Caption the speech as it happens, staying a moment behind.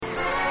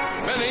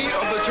Many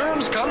of the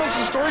terms, comments,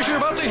 and stories you're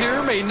about to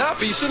hear may not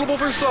be suitable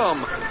for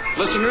some.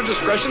 Listener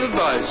discretion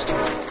advised.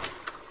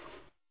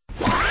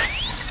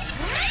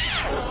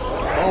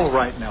 All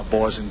right now,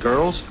 boys and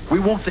girls, we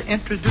want to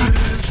introduce...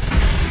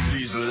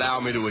 Please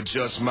allow me to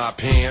adjust my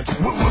pants.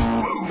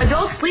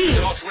 Adults leave.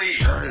 Adults leave.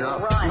 Turn it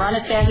up. Run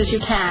as fast as you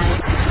can. I'm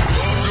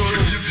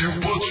gonna give you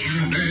what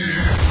you need.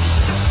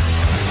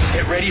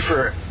 Get ready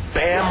for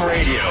BAM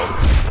Radio.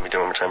 Let me do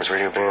it one more time. It's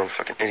Radio BAM.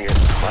 Fucking idiot.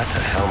 What the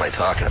hell am I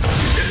talking about?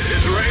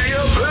 It's Radio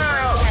BAM.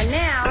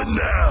 And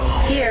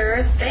now,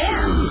 here's BAM.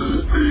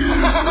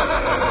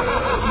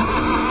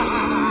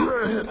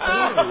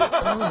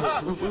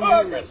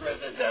 Oh,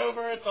 Christmas is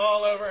over. It's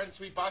all over, and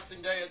Sweet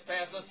Boxing Day has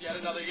passed us yet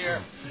another year.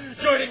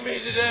 Joining me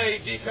today,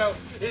 Deco,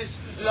 is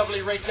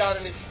lovely Ray John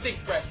and his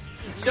stink breath.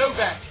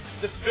 Novak,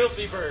 the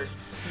filthy bird.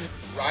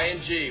 Ryan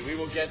G. We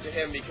will get to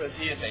him because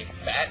he is a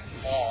fat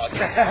hog.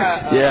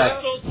 Yeah.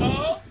 Russell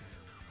Tall,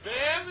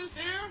 Bam is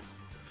here.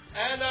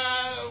 And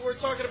we're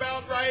talking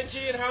about Ryan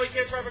G. and how he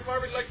can't drive a car,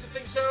 but he likes to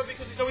think so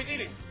because he's always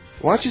eating.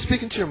 Why aren't you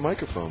speaking to your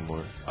microphone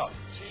more? Oh,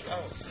 G, I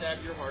will stab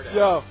your heart out.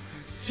 Yo,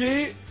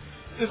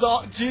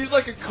 G's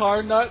like a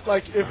car nut.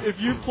 Like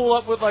if you pull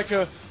up with like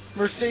a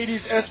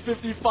Mercedes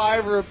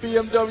S55 or a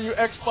BMW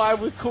X5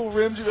 with cool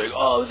rims, you're like,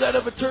 oh, does that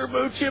have a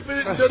turbo chip in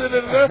it? Da, da,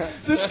 da, da.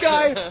 This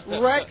guy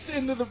wrecks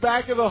into the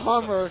back of the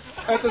Hummer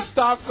at the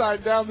stop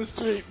sign down the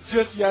street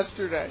just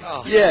yesterday.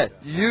 Oh. Yeah,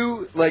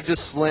 you like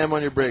just slam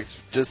on your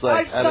brakes, just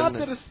like I stopped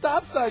at a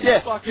stop sign.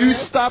 Yeah, you you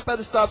stop at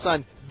a stop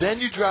sign,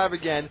 then you drive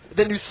again,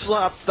 then you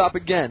stop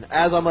again.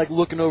 As I'm like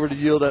looking over to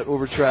yield at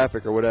over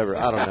traffic or whatever.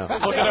 I don't know.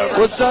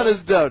 What's done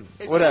is done.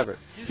 Whatever.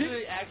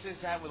 Usually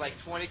accidents happen with like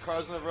 20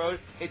 cars on the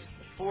road. It's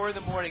 4 in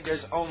the morning.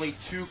 There's only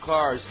 2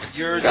 cars.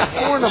 You're the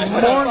 4 in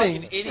the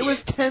morning. It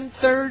was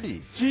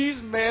 10:30.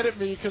 G's mad at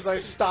me because I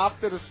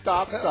stopped at a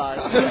stop sign.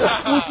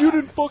 Well, if you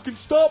didn't fucking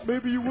stop,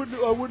 maybe I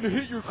wouldn't have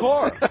hit your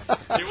car.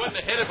 He wouldn't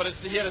have hit it, but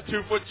he had a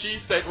 2-foot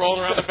cheesesteak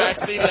rolling around the back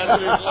seat. That's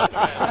what he was looking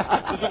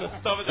at. Just in the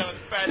stomach that was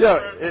fat. Yeah,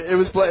 it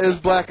was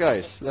black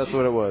ice. That's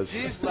what it was.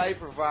 G's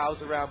life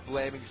revolves around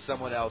blaming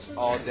someone else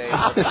all day.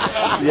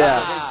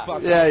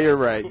 Yeah, you're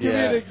right. Give me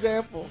an Yeah.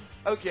 example.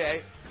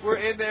 Okay, we're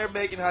in there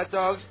making hot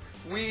dogs.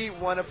 We eat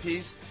 1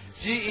 apiece.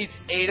 G eats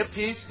 8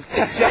 apiece.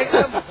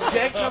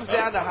 Jen comes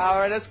down to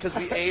holler at us because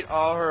we ate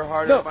all her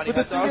hard-earned money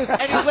hot dogs.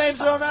 And he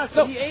blames it on us,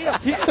 but he ate them.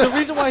 The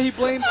reason why he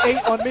blamed 8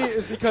 on me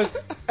is because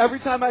every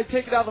time I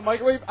take it out of the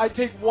microwave, I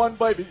take 1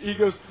 bite. He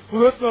goes,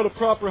 well, that's not a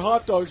proper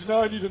hot dog, so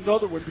now I need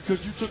another one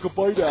because you took a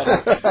bite out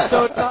of it.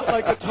 So it's not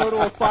like a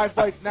total of 5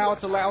 bites. Now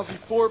it's a lousy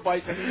 4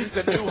 bites, and he needs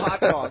a new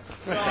hot dog.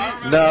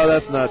 No,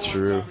 that's not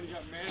true.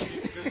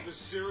 Because the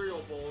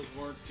cereal bowls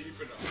weren't deep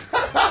enough.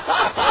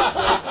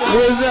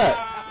 Where's that?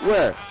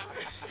 Where?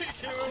 He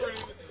came over and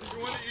he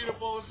wanted to eat a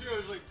bowl of cereal.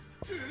 He's like,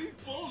 dude, these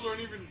bowls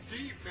aren't even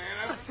deep, man.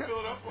 I have to fill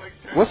it up like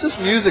 10 What's this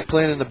music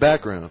playing in the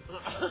background?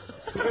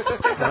 It's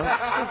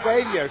a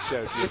radio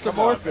show. It's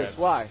amorphous.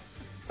 Why?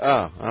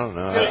 Oh, I don't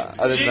know.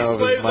 I didn't G know.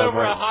 slaves My over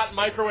a mic. hot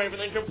microwave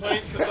and then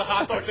complains because the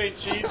hot dogs ain't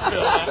cheese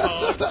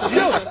filled.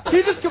 Yo,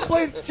 he just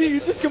complained. Gee, you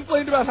just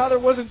complained about how there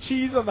wasn't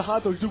cheese on the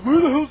hot dogs. Where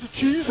the hell's the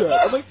cheese at?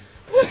 I'm like,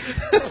 G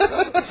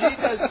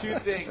does 2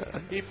 things.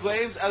 He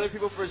blames other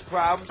people for his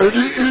problems. And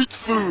he eats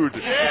food.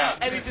 Yeah,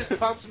 and he just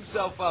pumps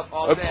himself up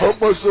all I day.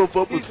 pump myself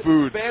up with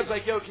food. Bam's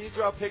like, yo, can you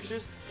draw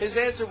pictures? His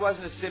answer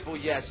wasn't a simple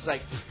yes. He's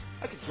like,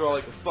 I could draw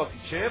like a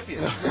fucking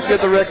champion. Let's get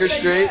the record Say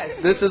straight.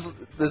 yes. This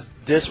is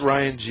Diss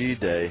Ryan G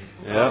Day.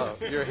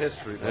 Yep. You're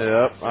history.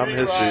 Yep. I'm Sweet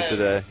history Ryan.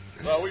 today.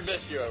 Well, we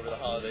miss you over the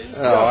holidays.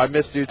 Oh, I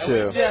missed you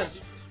too. Jen,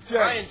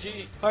 Ryan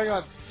G. hang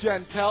on,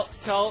 Jen. Tell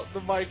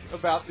the mic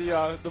about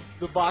the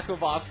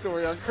baklava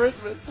story on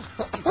Christmas.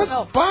 What's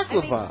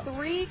baklava? I mean,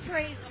 3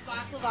 trays of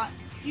baklava.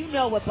 You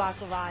know what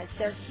baklava is.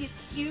 They're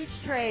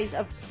huge trays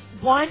of.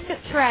 1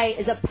 tray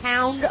is a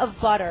pound of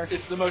butter.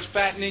 It's the most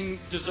fattening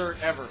dessert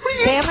ever.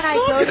 Bam and I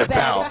go to bed.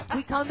 about?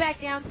 We come back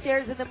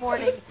downstairs in the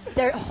morning.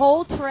 Their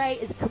whole tray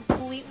is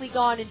completely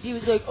gone, and G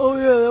was like, "Oh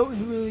yeah, that was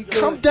really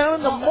good." Come down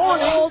in the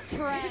morning. Whole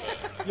tray.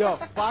 Yo,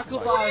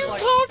 baklava What are is you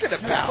like talking you're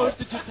about? supposed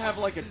to just have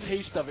like a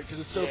taste of it because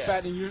it's so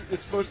fattening.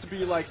 It's supposed to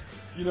be like,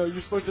 you're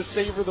supposed to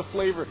savor the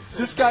flavor.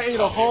 This guy ate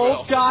a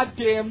whole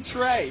goddamn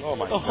tray. Oh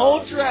my God. A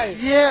whole tray.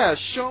 Yeah,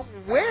 show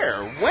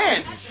where?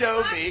 When?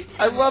 Show me.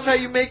 I love how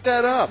you make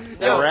that up.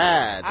 No,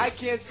 Rad. I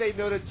can't say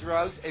no to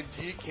drugs, and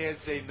G can't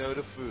say no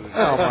to food.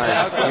 Oh my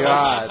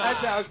God.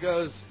 That's how it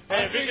goes.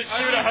 Hey, if you could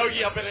shoot a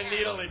hoagie up in a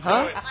needle, he'd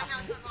Huh? do it. My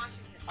house on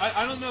Washington.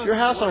 I don't know. Your if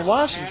house it's on worse,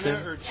 Washington?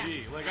 Hannah or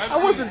G. Like, I've I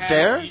seen wasn't Hannah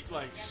there. Eat,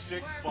 like,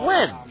 sick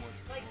When? omelets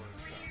Like before.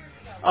 3 years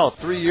ago. Oh,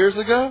 3 years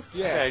ago?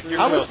 Yeah,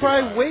 I was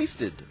probably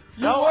wasted.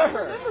 you were.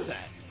 Remember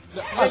that?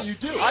 Yeah, you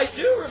do. I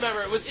do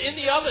remember. It was in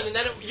the oven, and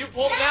then you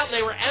pulled them out, and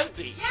they were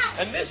empty.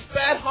 And this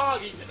fat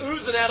hog, he's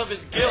oozing out of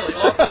his gill. He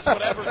lost his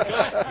whatever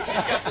gut.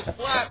 He's got this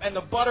flap, and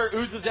the butter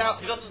oozes out.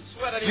 He doesn't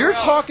sweat anymore. You're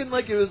talking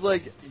like it was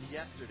like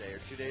yesterday or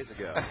 2 days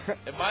ago.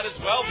 It might as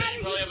well be.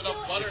 You probably have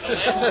enough butter to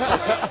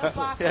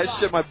last. Yeah, I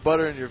shit my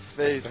butter in your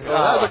face. Oh,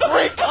 that was a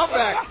great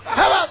comeback.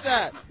 How about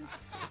that?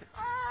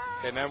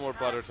 Okay, now more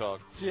butter talk.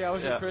 Gee, how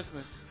was your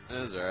Christmas? It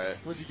was all right.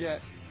 What'd you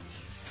get?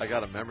 I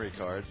got a memory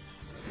card.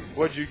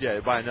 What'd you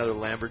get? Buy another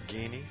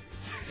Lamborghini?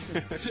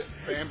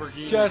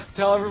 Lamborghini. Just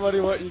tell everybody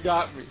what you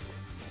got me.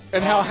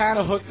 And how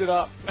Hannah hooked it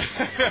up.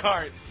 All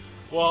right.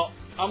 Well,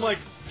 I'm like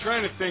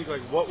trying to think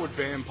like what would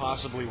Bam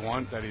possibly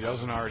want that he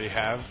doesn't already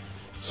have.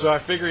 So I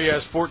figure he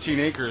has 14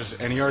 acres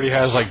and he already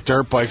has like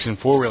dirt bikes and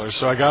four-wheelers.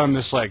 So I got him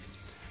this like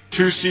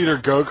 2-seater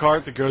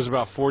go-kart that goes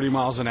about 40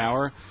 miles an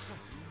hour.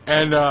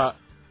 And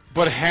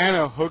but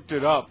Hannah hooked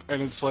it up,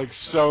 and it's like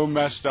so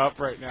messed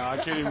up right now. I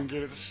can't even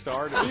get it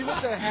started. Leave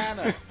it to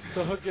Hannah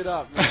to hook it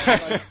up.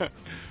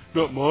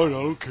 Not mine, I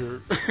don't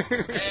care.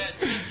 And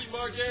DC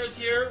Margera's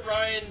here,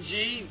 Ryan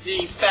G,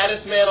 the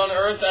fattest man on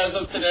earth as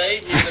of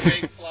today. He's a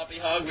big sloppy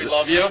hug. We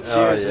love you.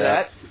 Cheers to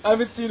that. I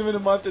haven't seen him in a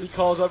month, and he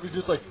calls up. He's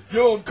just like,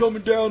 "Yo, I'm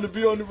coming down to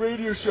be on the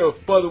radio show.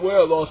 By the way,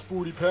 I lost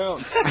 40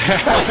 pounds."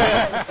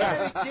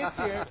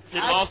 He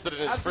lost it in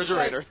his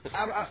refrigerator.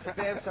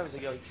 Bam's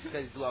like, yo, he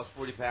said he's lost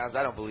 40 pounds.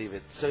 I don't believe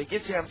it. So he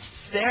gets here, I'm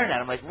staring at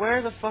him like,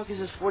 where the fuck is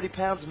this 40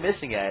 pounds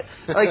missing at?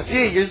 I'm like,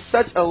 gee, you're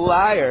such a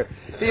liar.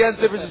 He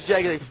unzippers his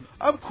jacket like,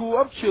 I'm cool,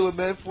 I'm chilling,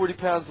 man. 40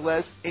 pounds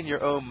less in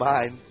your own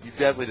mind. You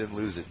definitely didn't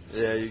lose it.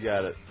 Yeah, you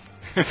got it.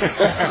 And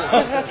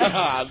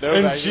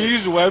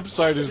G's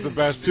website is the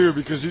best too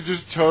because he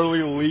just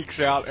totally leaks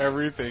out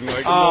everything.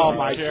 Like, Oh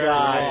my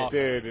god,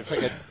 dude! It's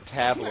like a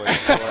tabloid.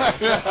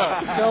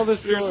 Tell the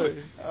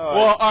story.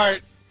 Well, all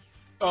right.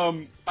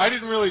 I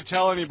didn't really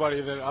tell anybody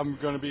that I'm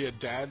going to be a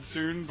dad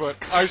soon,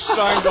 but I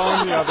signed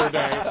on the other day.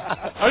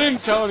 I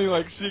didn't tell any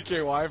like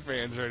CKY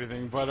fans or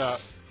anything,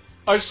 but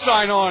I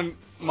signed on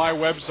my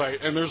website,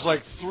 and there's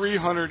like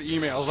 300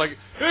 emails like,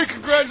 hey,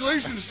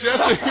 congratulations,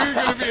 Jesse, you're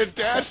going to be a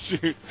dad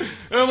soon.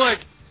 And I'm like,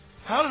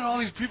 how did all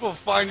these people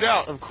find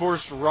out? Of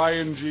course,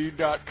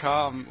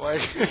 RyanG.com.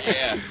 Like,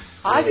 Yeah.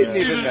 I didn't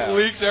he even just know.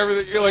 leaks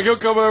everything. Like, he'll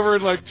come over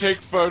and like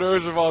take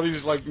photos of all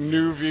these like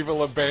new Viva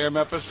La Bam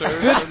episodes,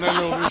 and then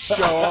he'll just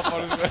show up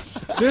on his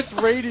website. This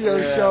radio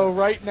show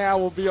right now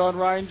will be on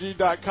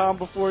RyanG.com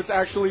before it's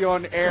actually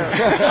on air.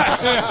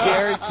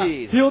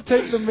 Guaranteed. He'll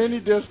take the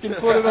mini disc and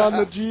put it on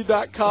the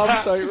G.com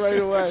site right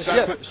away.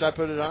 Should I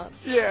put it on?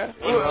 Yeah.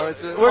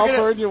 We're I'll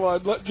burn you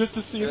one just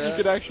to see if you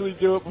can actually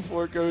do it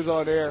before it goes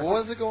on air. When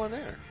does it go on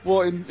air?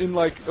 Well, in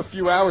like a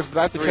few hours, but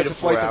I have to 3 catch to a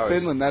flight 4 to hours.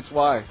 Finland. That's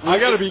why. I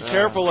gotta be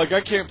careful. Like, I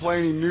can't play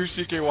any new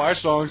CKY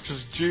songs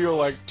because G will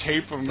like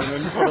tape them and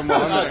then put them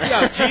on there.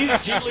 Yeah, G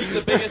leaked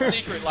the biggest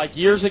secret. Like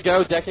years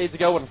ago, decades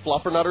ago, when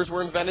fluffernutters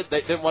were invented,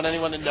 they didn't want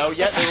anyone to know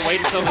yet. They were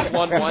waiting until this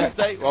one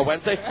Wednesday.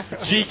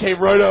 G came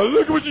right out.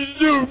 Look what you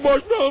do,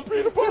 marshmallow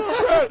peanut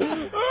butter bread.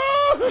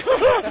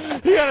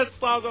 He had it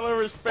slapped all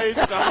over his face.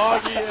 The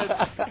hog he is.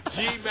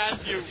 G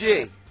Matthews.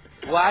 Gee,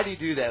 why do you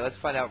do that? Let's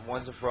find out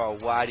once and for all.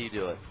 Why do you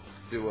do it?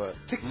 Do what?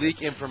 To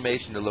leak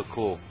information to look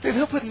cool. Dude,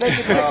 he'll put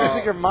naked pictures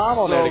of your mom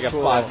on there to get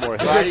 5 more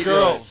hits. Why do you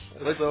girls.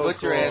 do it?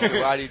 What's your answer?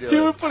 Why do you do He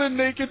it? would put a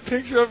naked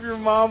picture of your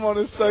mom on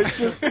his site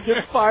just to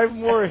get 5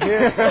 more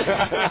hits. It's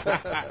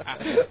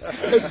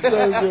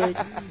so good.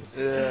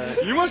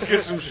 You must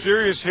get some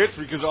serious hits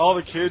because all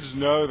the kids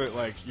know that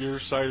like your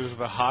site is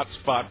the hot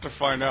spot to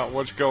find out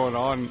what's going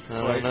on. I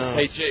don't Like, know.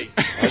 Hey, G.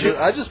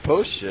 I just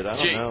post shit. I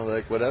don't know,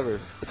 like whatever.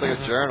 It's like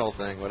a journal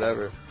thing.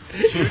 Whatever.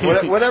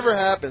 Whatever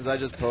happens, I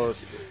just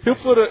post. He'll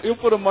put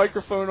a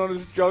microphone on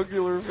his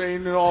jugular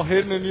vein and all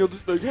hidden, and he'll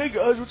just be like, "Hey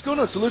guys, what's going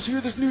on? So let's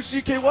hear this new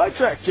CKY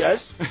track,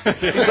 Jess." He's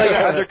like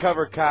an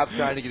undercover cop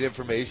trying to get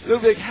information. They'll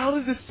be like, "How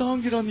did this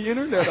song get on the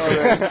internet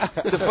already?"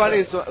 The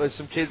funniest was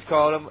some kids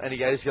called him, and he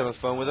got on the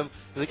phone with him.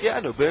 He's like, "Yeah, I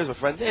know Bam's my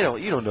friend.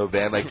 You don't know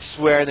Bam." Like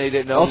swearing they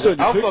didn't know. I'll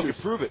send you I'll pictures. fucking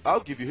prove it. I'll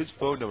give you his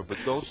phone number, but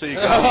don't say you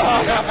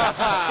got it.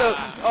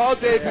 So all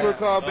day people were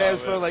calling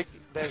Bam's phone like,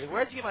 Bam's like,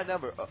 "Where'd you get my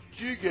number?" Oh,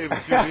 G gave it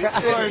to me.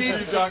 And he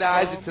just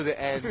denies it to the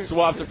end.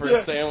 Swapped it for a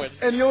sandwich.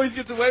 And he always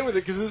gets away with it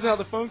because this is how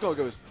the phone call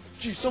goes.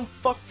 Gee, some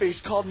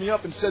fuckface called me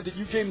up and said that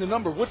you gave him the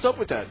number. What's up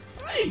with that?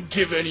 I didn't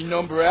give any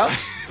number out.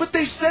 But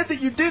they said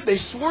that you did. They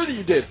swore that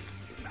you did.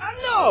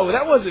 No,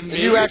 that wasn't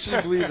me. You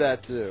actually believe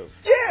that too?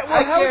 Yeah, well,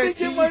 I how would they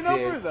guarantee get my you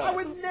number, did. though? I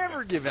would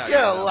never give out. You're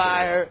your a number.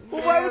 liar.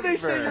 Well, why would they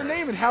say Never. your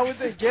name, and how would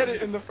they get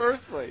it in the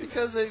first place?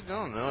 Because they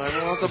don't know.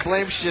 Everyone wants to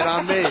blame shit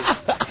on me.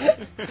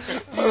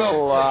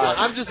 Oh,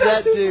 I'm just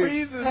that dude.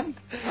 Reason.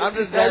 I'm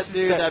just That's that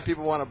dude just- that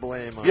people want to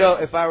blame. On. Yo,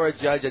 if I were a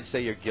judge, I'd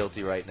say you're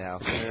guilty right now.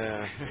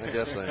 Yeah, I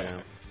guess I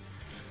am.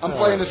 I'm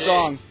playing a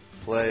song.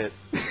 Play it.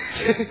 I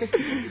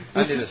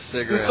need a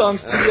cigarette. This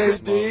song's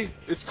TAD.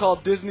 It's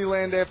called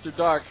Disneyland After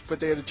Dark, but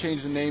they had to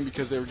change the name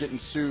because they were getting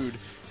sued.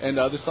 And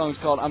this song's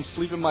called I'm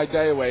Sleeping My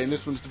Day Away, and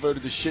this one's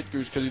devoted to Shit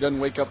Goose because he doesn't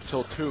wake up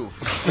until 2.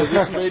 So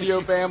this is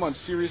Radio Bam on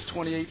Sirius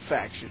 28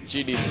 Faction.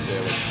 G needs a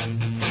sandwich.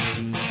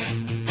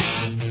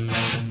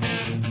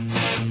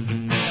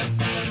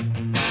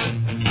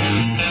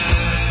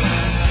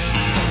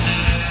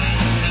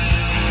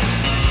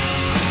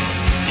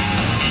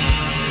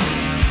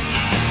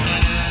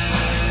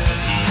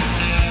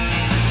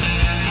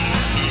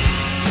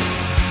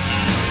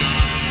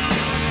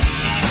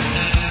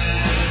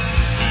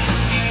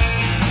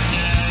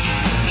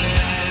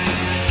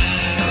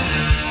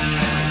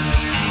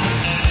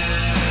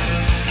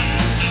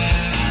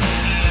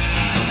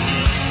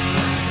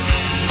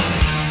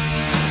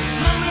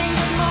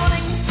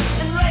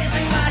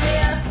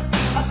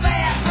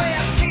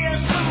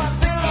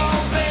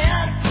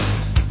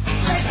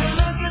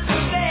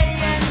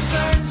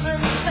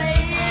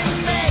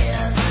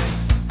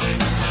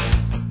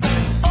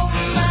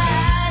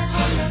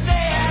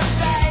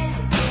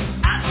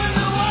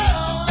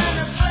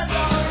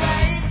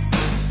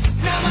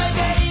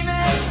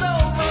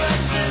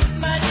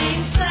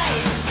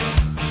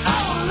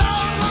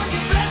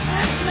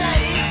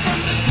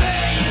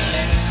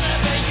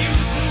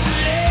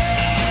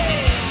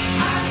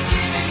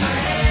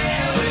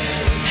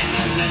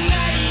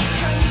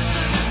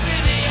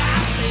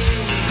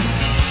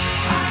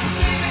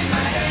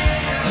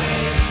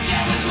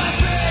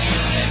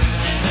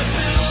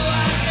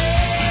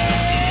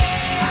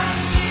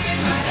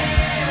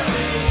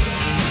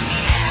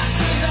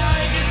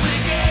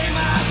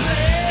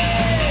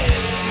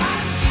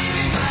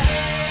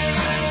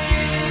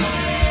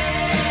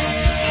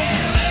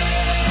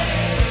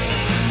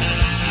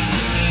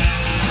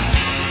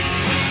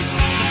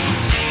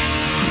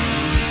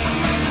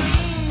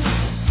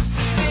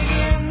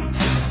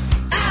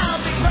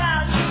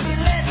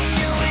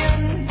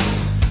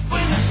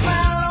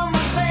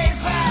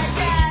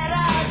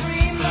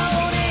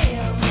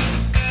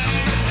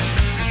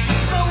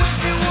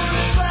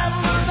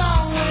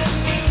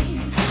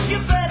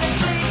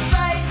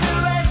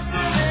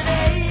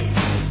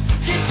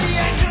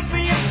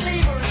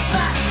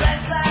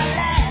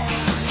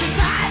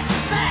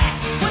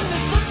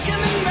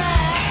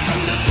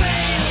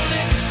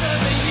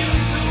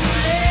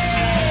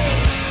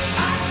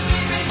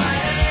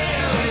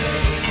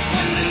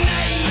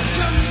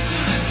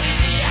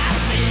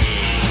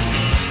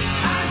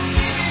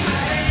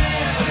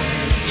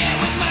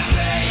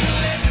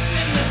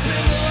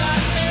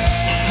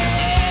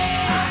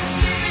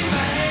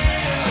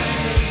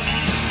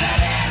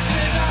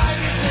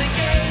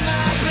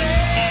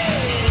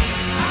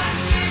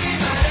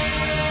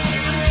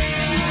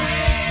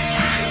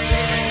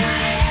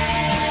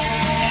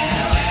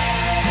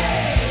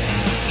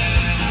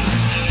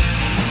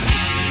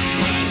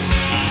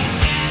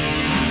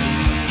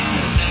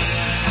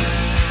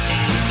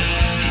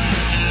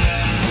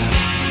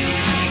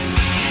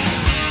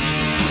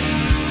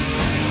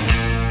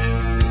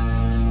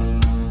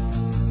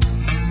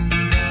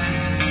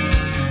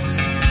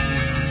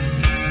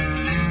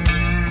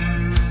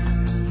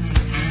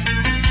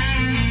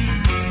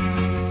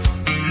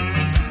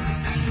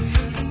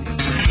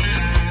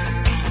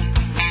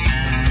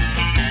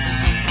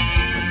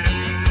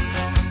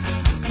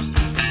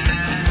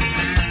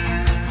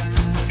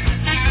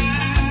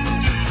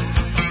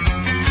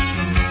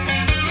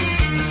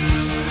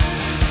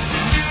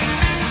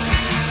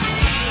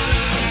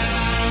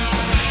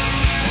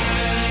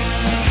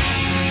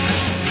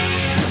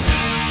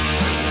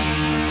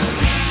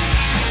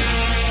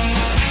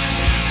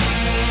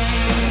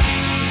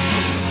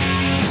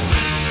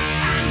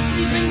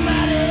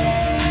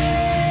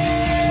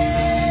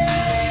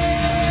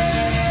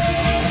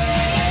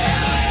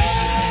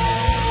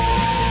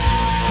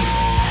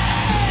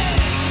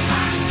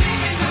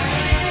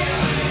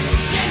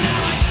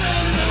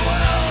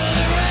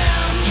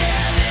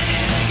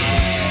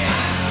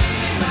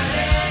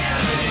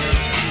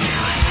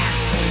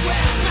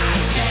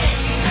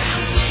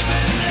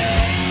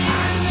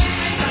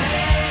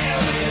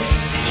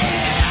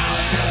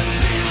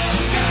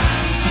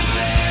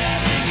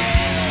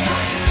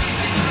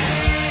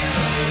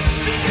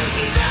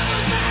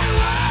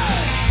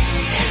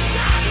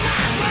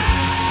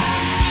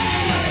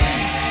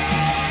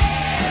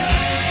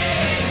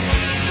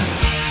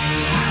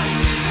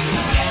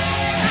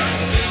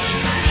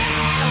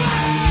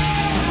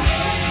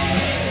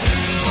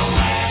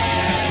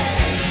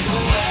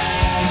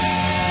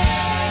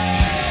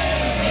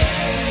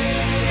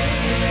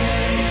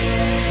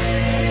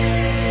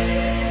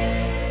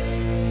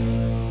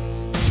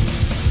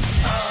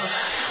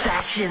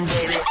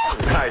 action, baby.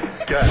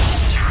 Nice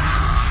guess.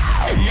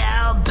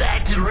 Now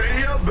back to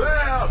Radio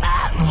Bell.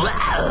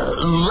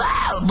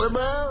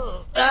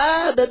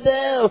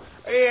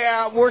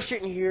 Yeah, we're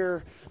sitting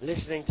here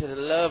listening to the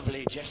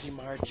lovely Jessie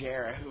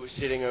Margera, who is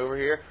sitting over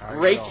here.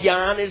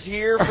 Raytheon is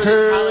here for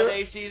this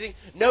holiday season.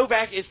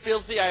 Novak is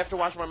filthy. I have to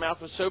wash my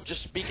mouth with soap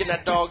just speaking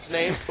that dog's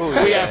name.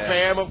 We have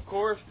Bam, of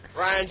course.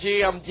 Ryan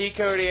G, I'm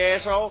Deco the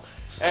asshole.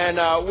 And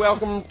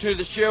welcome to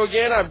the show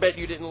again. I bet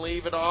you didn't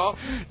leave at all.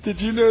 Did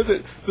you know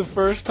that the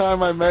first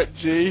time I met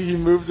G, he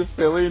moved to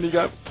Philly and he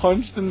got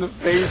punched in the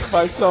face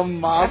by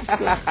some mobster?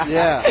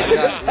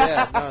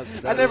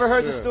 I never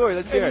heard the story.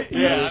 Let's hear it.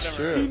 Yeah, that's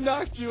true. He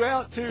knocked you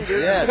out, too,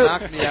 dude. Yeah,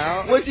 knocked me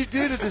out. What'd you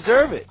do to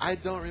deserve it? I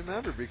don't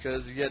remember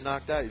because you get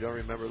knocked out. You don't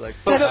remember like.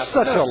 That's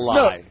such a lie.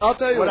 No, I'll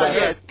tell you what I Yeah,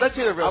 heard. let's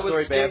hear the real I was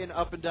story, skating Bam.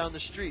 up and down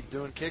the street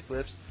doing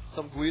kickflips.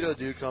 Some Guido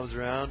dude comes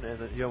around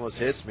and he almost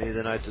hits me.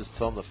 Then I just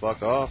tell him to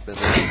fuck off. And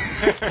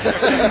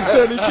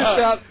Then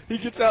he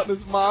gets out in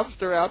his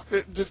mobster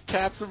outfit and just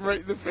caps him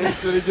right in the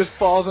face, and he just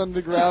falls on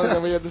the ground, and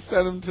then we had to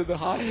send him to the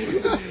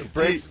hospital.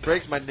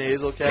 breaks my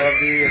nasal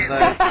cavity and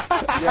like,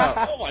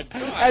 yeah. Oh my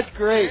god, that's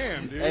great.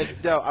 Damn, dude. And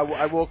no,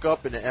 I woke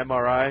up in the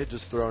MRI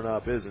just thrown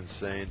up. It was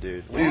insane,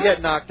 dude. When you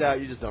get knocked out,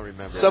 you just don't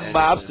remember. Some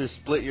anything. mobster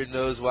split your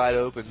nose wide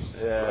open,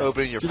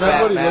 opening your Do you remember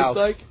fat what he mouth.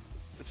 looked like?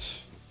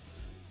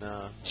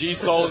 No. G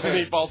stole his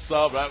meatball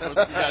sub. You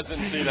guys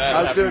didn't see that.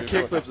 I was doing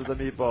kickflips with the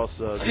meatball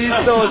sub. She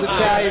stole his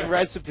Italian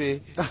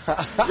recipe.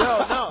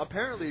 No,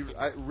 apparently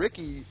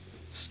Ricky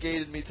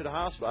skated me to the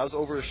hospital. I was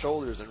over his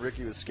shoulders, and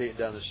Ricky was skating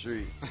down the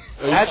street.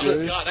 That's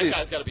God, that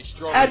guy's got to be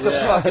strong. That's a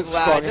fucking That's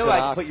lie. fucking No, I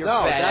can ox. put your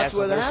No, fat that's ass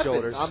what on his happened.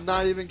 shoulders. I'm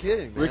not even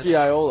kidding, man. Ricky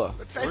Iola.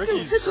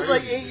 Dude, this was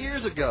like 8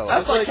 years ago.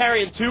 That's I was like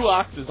carrying 2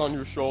 oxes on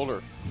your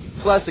shoulder.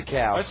 Plus a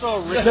cow. I saw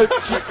Rick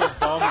kick a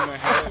bum in the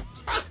head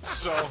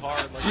so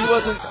hard.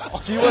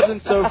 Like, G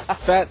wasn't so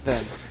fat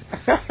then.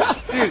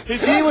 Dude,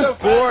 he was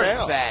born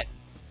fat.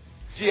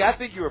 Gee, I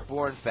think you were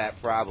born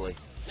fat, probably.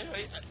 I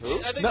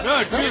think No,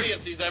 that's the dude,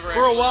 silliest he's ever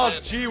for a while,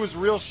 said. G was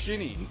real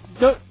shinny.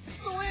 No,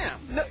 still am.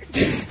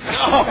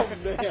 Oh,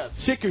 man.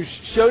 Chiku,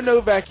 show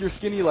Novak your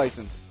skinny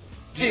license.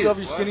 Do you still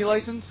have your skinny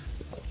license?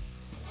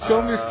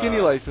 Show him your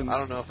skinny license. I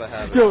don't know if I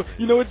have it. Yo,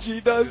 you know what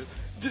G does?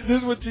 This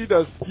is what G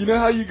does. You know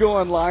how you go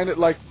online at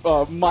like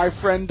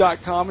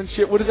myfriend.com and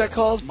shit? What is that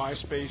called?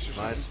 MySpace or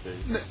something.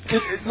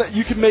 MySpace.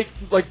 You can make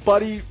like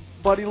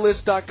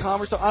buddylist.com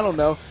or something. I don't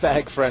know.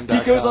 Fagfriend.com.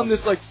 He goes on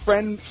this like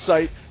friend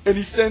site and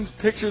he sends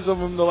pictures of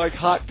him to like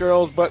hot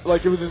girls, but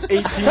like it was his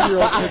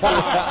 18-year-old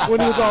picture when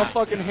he was all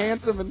fucking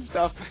handsome and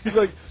stuff. He's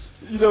like,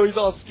 you know, he's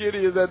all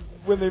skinny, and then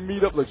when they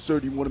meet up, like, so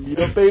do you want to meet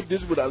up, babe?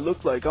 This is what I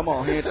look like. I'm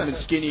all handsome and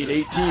skinny at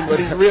 18, but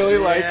he's really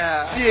like,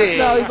 now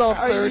he's all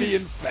 30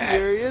 and fat.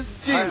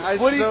 Serious? Gee, I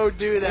what do you- so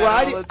do that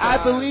Well, all the time.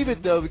 I believe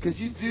it though because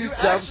you do dumb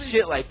actually-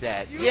 shit like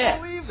that. You yeah,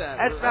 believe that?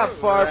 that's not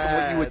far from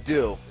what you would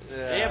do.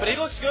 Yeah, but he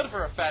looks good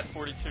for a fat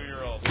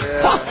 42-year-old.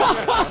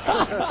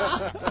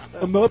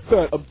 I'm not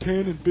fat. I'm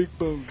tan and big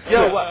boned.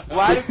 Yo,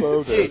 why Big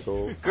boned, do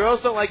asshole.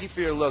 girls don't like you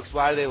for your looks?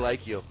 Why do they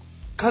like you?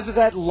 Because of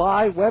that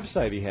live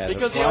website he had.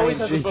 Because he always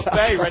has a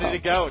buffet ready to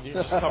go, and you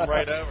just come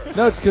right over.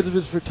 No, it's because of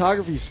his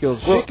photography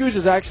skills. Shiku's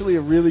is actually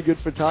a really good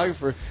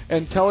photographer.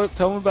 And tell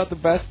him about the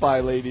Best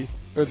Buy lady,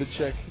 or the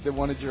chick that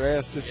wanted your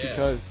ass just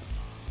because.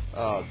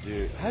 Oh,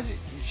 dude.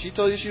 She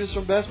told you she was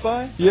from Best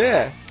Buy?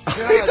 Yeah.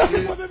 He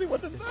doesn't want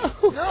anyone to know.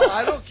 No,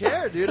 I don't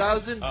care, dude. I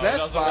was in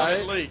Best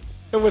Buy.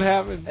 And what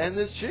happened? And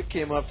this chick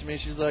came up to me.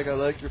 She's like, I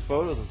like your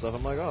photos and stuff.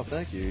 I'm like, oh,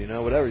 thank you. You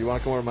know, whatever. You want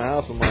to come over to my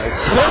house? I'm like,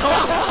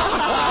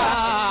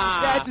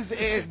 That's his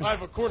end. I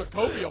have a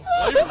cornucopia of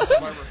flavors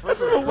in my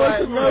refrigerator.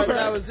 but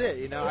that was it.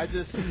 You know, I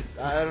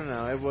don't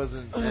know. It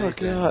wasn't.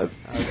 Anything. God.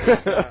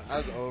 I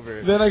was over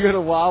it. Then I go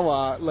to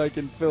Wawa, like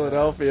in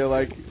Philadelphia,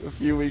 like a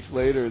few weeks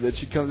later. Then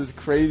she comes, this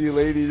crazy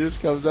lady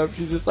just comes up.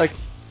 She's just like,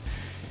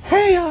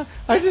 hey,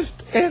 I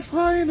just asked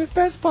Ryan at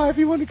Best Buy if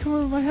he wanted to come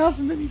over to my house,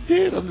 and then he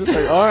did. I'm just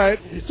like, all right.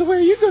 So where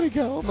are you going to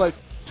go? I'm like,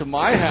 to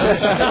my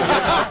house.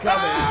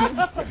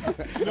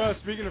 No,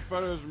 speaking of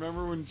photos,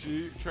 remember when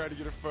G tried to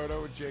get a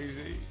photo with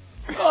Jay-Z?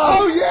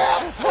 Oh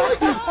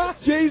yeah,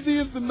 Jay-Z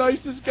is the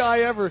nicest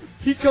guy ever.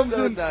 He comes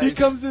So in. nice. He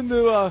comes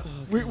into.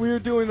 We were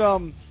doing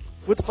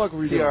what the fuck were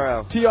we doing?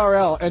 TRL.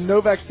 TRL, and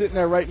Novak's sitting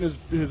there writing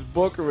his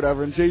book or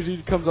whatever, and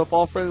Jay-Z comes up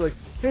all friendly like,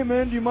 hey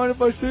man, do you mind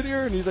if I sit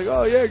here? And he's like,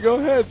 oh yeah, go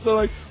ahead. So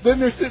like, then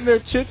they're sitting there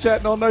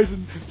chit-chatting all nice,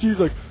 and G's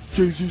like,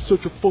 Jay-Z's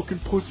such a fucking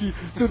pussy.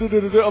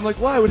 Da-da-da-da-da. I'm like,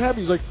 why? What happened?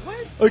 He's like,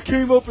 I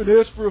came up and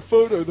asked for a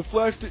photo. The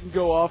flash didn't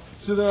go off,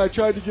 so then I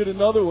tried to get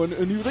another one,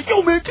 and he was like,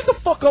 yo man, get the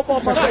fuck up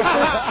off my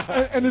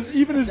face. and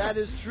even his That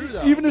is true,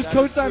 though. even his That is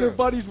co-signer true.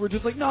 buddies were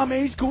just like, nah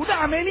man, he's cool.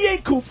 Nah man, he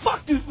ain't cool.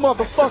 Fuck this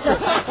motherfucker.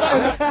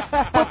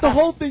 But the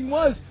whole thing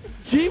was,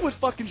 G was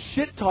fucking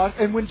shit tossed,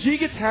 and when G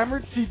gets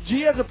hammered, see,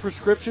 G has a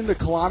prescription to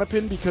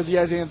Klonopin because he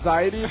has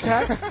anxiety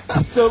attacks.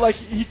 So like,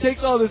 he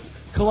takes all this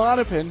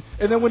Klonopin,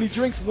 and then when he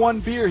drinks one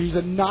beer, he's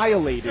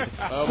annihilated.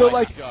 Oh so my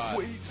like,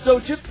 God. so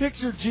just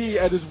picture G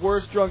at his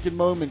worst drunken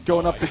moment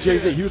going up to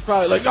Jay-Z. He was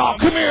probably like, "No,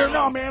 come here,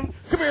 no man,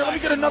 come here, let me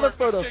get another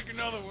photo." Take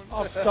another one.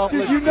 I'll stump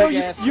Dude, like you know,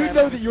 big-ass you man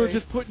know in that the you were face.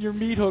 just putting your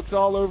meat hooks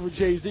all over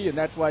Jay-Z, and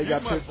that's why you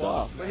got He's my pissed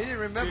boss. off. But he didn't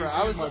remember.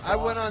 He's I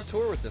went on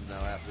tour with him though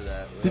after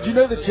that. Did you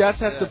know that Jess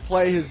has to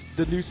play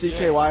the new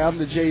CKY on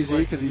the Jay-Z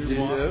because he's the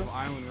in boss it? of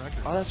Island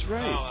Records. Oh, that's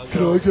right.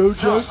 Can I go,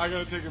 Jess? I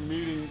gotta take a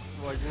meeting.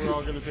 Like we're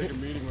all gonna take a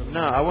meeting with him.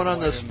 No, I went on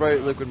the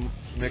Sprite Liquid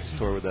Mix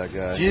tour with that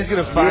guy. G's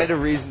gonna find a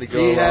reason to go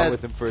He along had-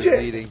 with him for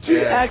his meeting. He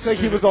acts like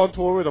he was on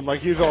tour with him, like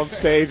he was on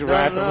stage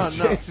rapping. no, with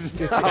no.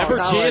 Jay-Z. Remember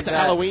not G like at the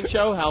that. Halloween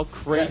show? How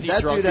crazy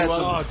That drunk dude he had was?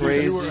 some Oh, dude,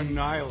 crazy. you were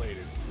annihilated.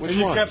 Which and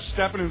you one? kept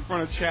stepping in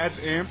front of Chad's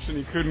amps, and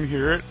he couldn't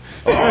hear it.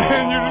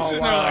 And you're just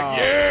sitting there like,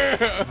 yeah.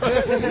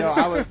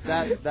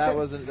 That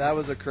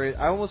was a crazy.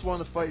 I almost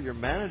wanted to fight your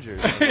manager.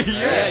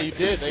 Yeah, you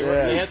did. They were,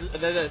 Yeah. they had,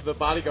 and then the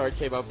bodyguard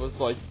came up and was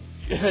like,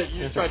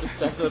 you tried to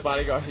step to the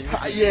bodyguard. And you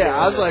were Yeah,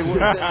 I was like,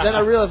 then I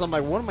realized, I'm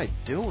like, what am I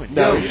doing?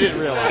 No, you didn't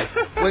realize.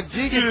 When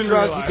G gets didn't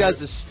drunk, he realize does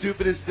the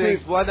stupidest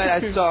things. One night I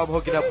saw him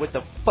hooking up with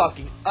the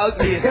fucking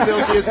ugliest,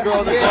 filthiest girl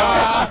in the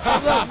bar.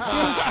 Look, he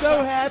was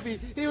so happy.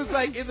 He was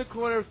like in the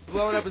corner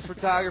blowing up his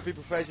photography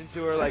profession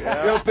to her, like,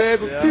 yo, babe.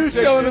 He was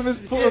showing him his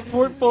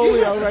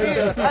portfolio right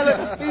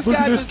there. He's Look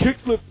got at this this,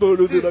 kickflip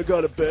photo that I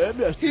got a band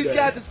yesterday. he's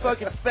got this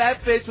fucking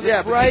fat face with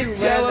Yeah, a but bright you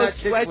landed yellow that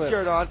kickflip.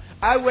 sweatshirt on.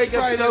 I wake up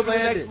Right, sober the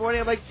landed. next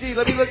morning. I'm like, G,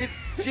 let me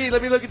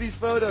look at these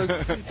photos.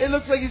 It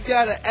looks like he's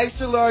got an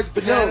extra large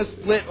banana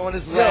split on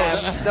his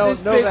lap. This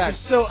bitch Novak. is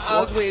so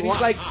ugly, and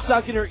he's like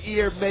sucking her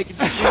ear, making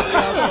shit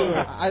out to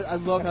her. I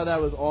love how that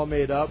was all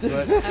made up,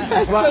 but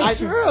That's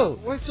so true.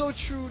 what's so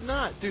true?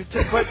 Not, dude.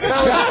 But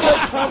tell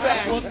us. Come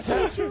back.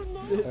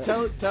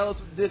 Tell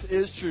us. This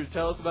is true.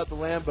 Tell us about the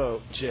Lambo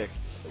chick.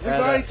 We've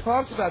already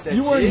talked about that.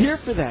 You weren't G. here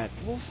for that.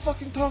 We'll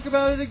fucking talk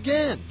about it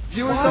again.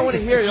 Viewers don't want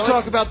to hear it. Did you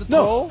talk about the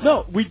toll?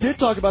 No, we did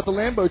talk about the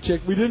Lambo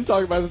chick. We didn't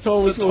talk about the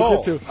toll, which we'll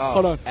get to. Oh,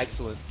 Hold on.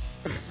 excellent.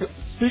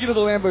 Speaking of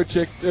the Lambo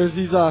chick, there's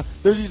these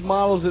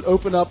models that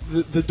open up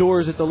the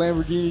doors at the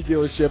Lamborghini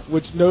dealership,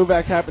 which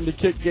Novak happened to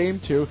kick game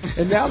to,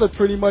 and now they're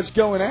pretty much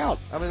going out.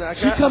 I mean,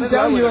 She comes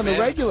down here on the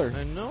regular.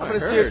 I know. I'm going to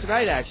see her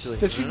tonight, actually.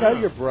 Does she know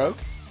you're broke?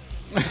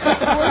 She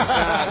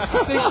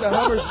thinks the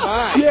Hummer's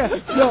mine. Yeah,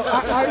 no,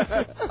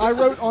 I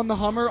wrote on the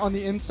Hummer on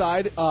the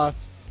inside.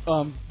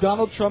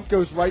 Donald Trump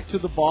goes right to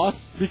the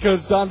boss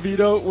because Don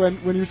Vito, when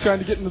he was trying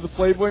to get into the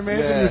Playboy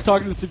Mansion, he was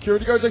talking to the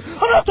security guard. He's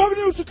like, "I'm not talking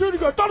to no security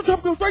guard. Donald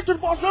Trump goes right to the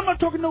boss. And I'm not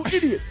talking to no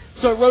idiot."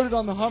 So I wrote it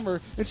on the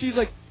Hummer, and she's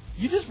like,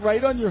 "You just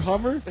write on your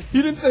Hummer?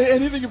 You didn't say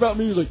anything about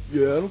me." He was like,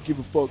 "Yeah, I don't give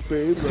a fuck,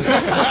 babe."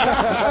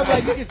 I'm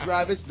like, you can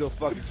drive this into a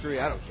fucking tree.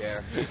 I don't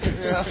care.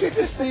 She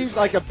just seems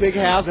like a big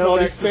house with all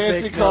these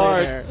fancy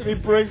cars. And he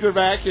brings her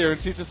back here,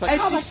 and she's just like,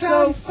 And "Oh my she's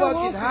God, so he's so fucking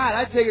awesome." hot.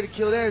 I'd take her to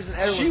Kildare, and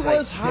everyone's She like,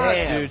 was hot,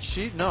 damn. dude.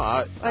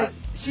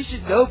 She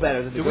should know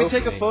better than to Did go we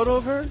take for a me. photo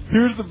of her?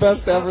 Here's the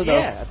best ever, though.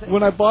 Yeah, I think-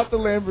 When I bought the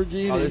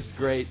Lamborghini, Oh, this is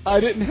great. I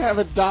didn't have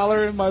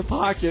 $1 in my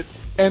pocket,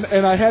 and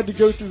I had to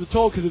go through the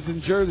toll because it's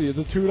in Jersey. It's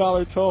a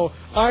 $2 toll.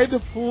 I had to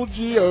pull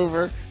G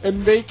over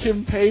and make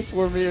him pay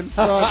for me in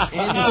front. It's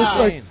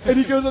like, and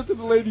he goes up to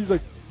the lady. He's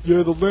like,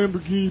 "Yeah, the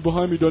Lamborghini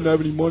behind me doesn't have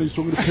any money,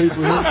 so I'm going to pay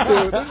for him too."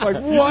 And I'm like,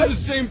 You what? did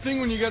the same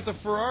thing when you got the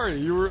Ferrari.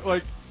 You were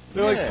like,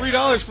 they're like Yeah.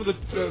 $3 for the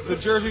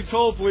Jersey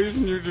toll, please,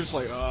 and you're just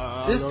like,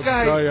 This I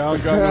guy-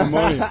 don't got no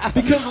money.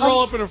 Because You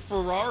roll up in a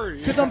Ferrari.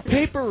 Because I'm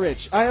paper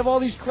rich. I have all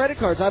these credit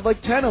cards. I have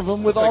like 10 of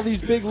them with all these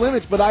big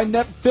limits, but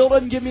Phil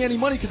doesn't give me any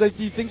money because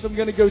he thinks I'm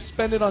going to go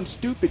spend it on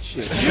stupid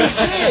shit.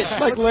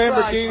 Like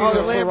Lamborghinis Oh,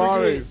 and the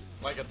Ferraris.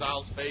 Like a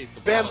doll's face.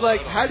 To Bam's borrow.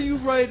 like, how do you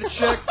write a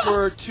check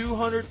for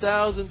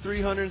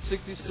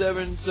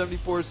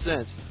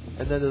 $200,367.74,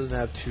 and that doesn't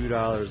have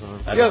 $2 on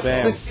it? Yo,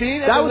 Bam. the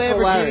scene at That the was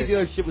Lamborghini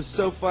hilarious. dealership was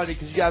so funny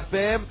because you got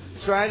Bam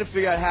trying to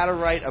figure out how to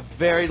write a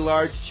very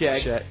large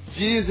check.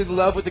 G is in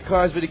love with the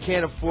cars, but he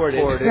can't afford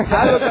it.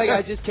 I look like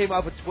I just came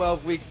off a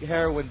 12-week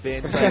heroin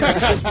binge. Like,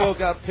 I just woke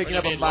up picking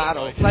up a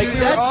model. Like, Dude, we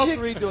were that all chick-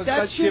 three doing that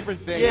such chick-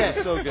 different things. Yeah, It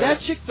was so good. that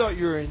chick thought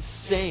you were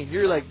insane.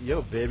 You're like,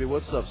 "Yo, baby,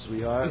 what's up,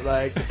 sweetheart?"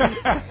 Like,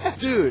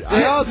 dude,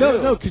 They all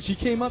do. No, because she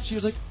came up. She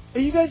was like,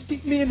 "Hey, you guys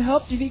need me in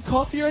help? Do you need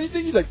coffee or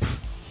anything?" He's like, "Pfft,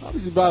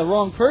 obviously by the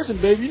wrong person,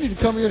 baby. You need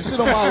to come here and sit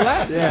on my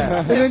lap." Yeah.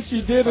 And then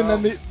she did, and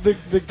then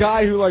the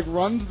guy who like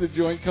runs the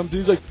joint comes in.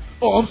 He's like,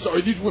 "Oh, I'm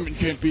sorry, these women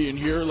can't be in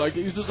here." Like,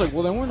 he's just like,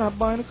 "Well, then we're not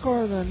buying a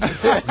car then."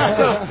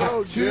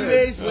 So 2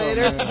 days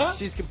later,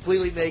 she's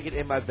completely naked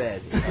in my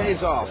bed. It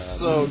pays off.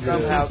 So good.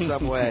 somehow,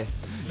 some way.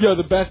 Yo,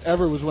 the best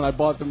ever was when I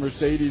bought the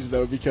Mercedes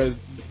though, because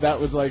that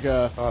was like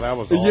Oh, that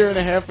was a year awesome.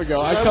 and a half ago.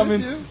 Was I I come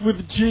with in you?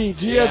 with G.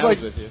 G Yeah, has I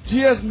was like with you. G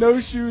has no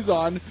shoes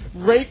on.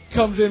 Rake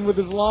comes in with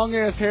his long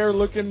ass hair,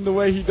 looking the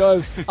way he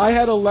does. I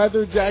had a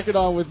leather jacket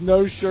on with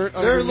no shirt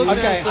they're underneath. looking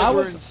Okay, at us like I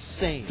we're was-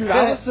 insane. Dude,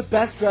 I was the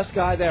best dressed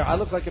guy there. I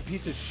looked like a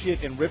piece of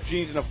shit in ripped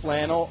jeans and a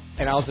flannel,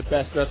 and I was the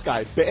best dressed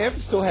guy. Bam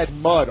still had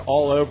mud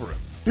all over him.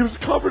 He was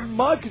covered in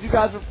mud because you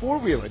guys were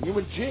four-wheeling. You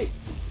and G.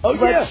 Oh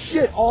Like yeah,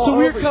 shit all So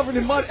we were over you. covered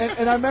in mud,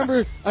 and I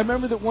remember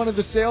that one of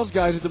the sales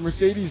guys at the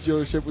Mercedes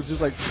dealership was just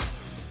like,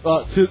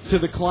 to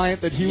the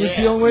client that he was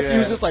dealing with. He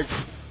was just like,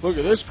 look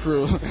at this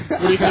crew. What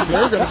do you think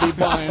they're going to be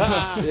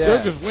buying?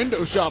 They're just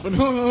window shopping.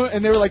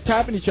 And they were like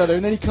tapping each other.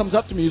 And then he comes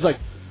up to me. He's like,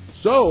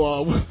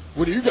 so,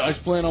 what do you guys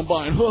plan on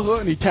buying?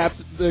 And he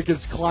taps like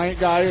his client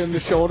guy in the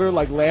shoulder,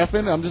 like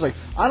laughing. I'm just like,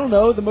 I don't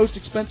know, the most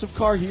expensive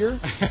car here.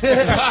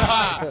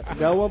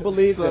 No one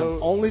believed him.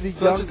 Only the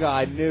young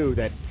guy knew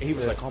that he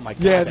was like, oh my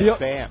god, that's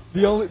Bam.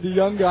 The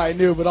young guy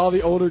knew, but all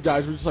the older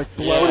guys were just like,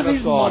 what are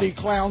these muddy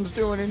clowns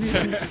doing in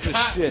here?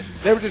 Just shit.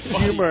 They were just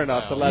humoring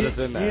us to let us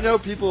in there. You know,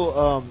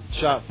 people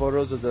shot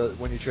photos of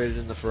when you traded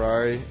in the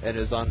Ferrari, and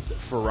it's on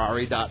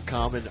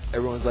Ferrari.com, and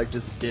everyone's like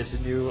just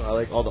dissing you,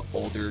 like all the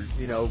older,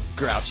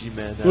 grouchy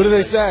men. What do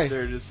they say?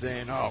 They're just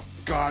saying, "Oh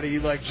God, he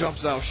like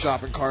jumps out of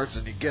shopping carts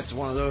and he gets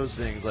one of those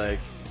things." Like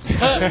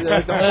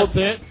the whole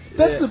tit.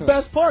 That's the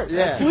best part.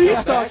 Yeah.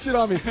 Please talk shit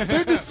on me.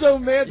 They're just so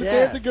mad that they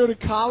have to go to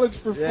college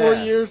for 4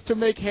 years to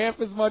make half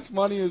as much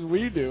money as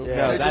we do.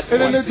 Yeah. No, and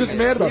then they're just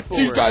mad about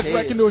these guys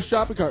wreck into a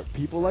shopping cart.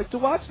 People like to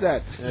watch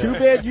that. Yeah. Too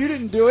bad you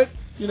didn't do it.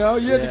 You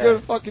had to go to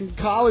fucking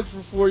college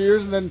for 4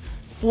 years, and then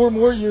 4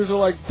 more years of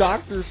like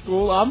doctor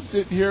school. I'm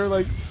sitting here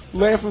like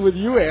laughing with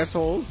you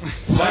assholes.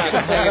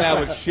 Hanging out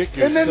with shit.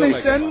 And then they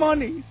send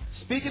money.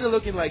 Speaking of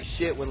looking like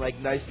shit when like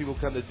nice people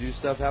come to do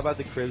stuff, how about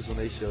the Cribs when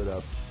they showed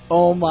up?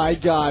 Oh my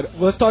God!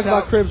 Let's talk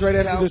about Cribs right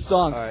after this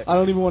song. Right. I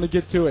don't even want to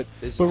get to it,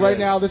 but right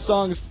now this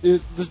song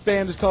this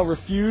band is called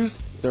Refused.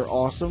 They're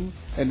awesome,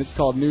 and it's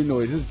called New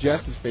Noise. This is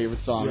Jess's favorite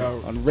song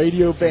on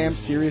Radio Bam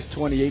Sirius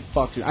 28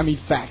 Faction.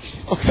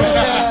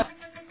 Okay.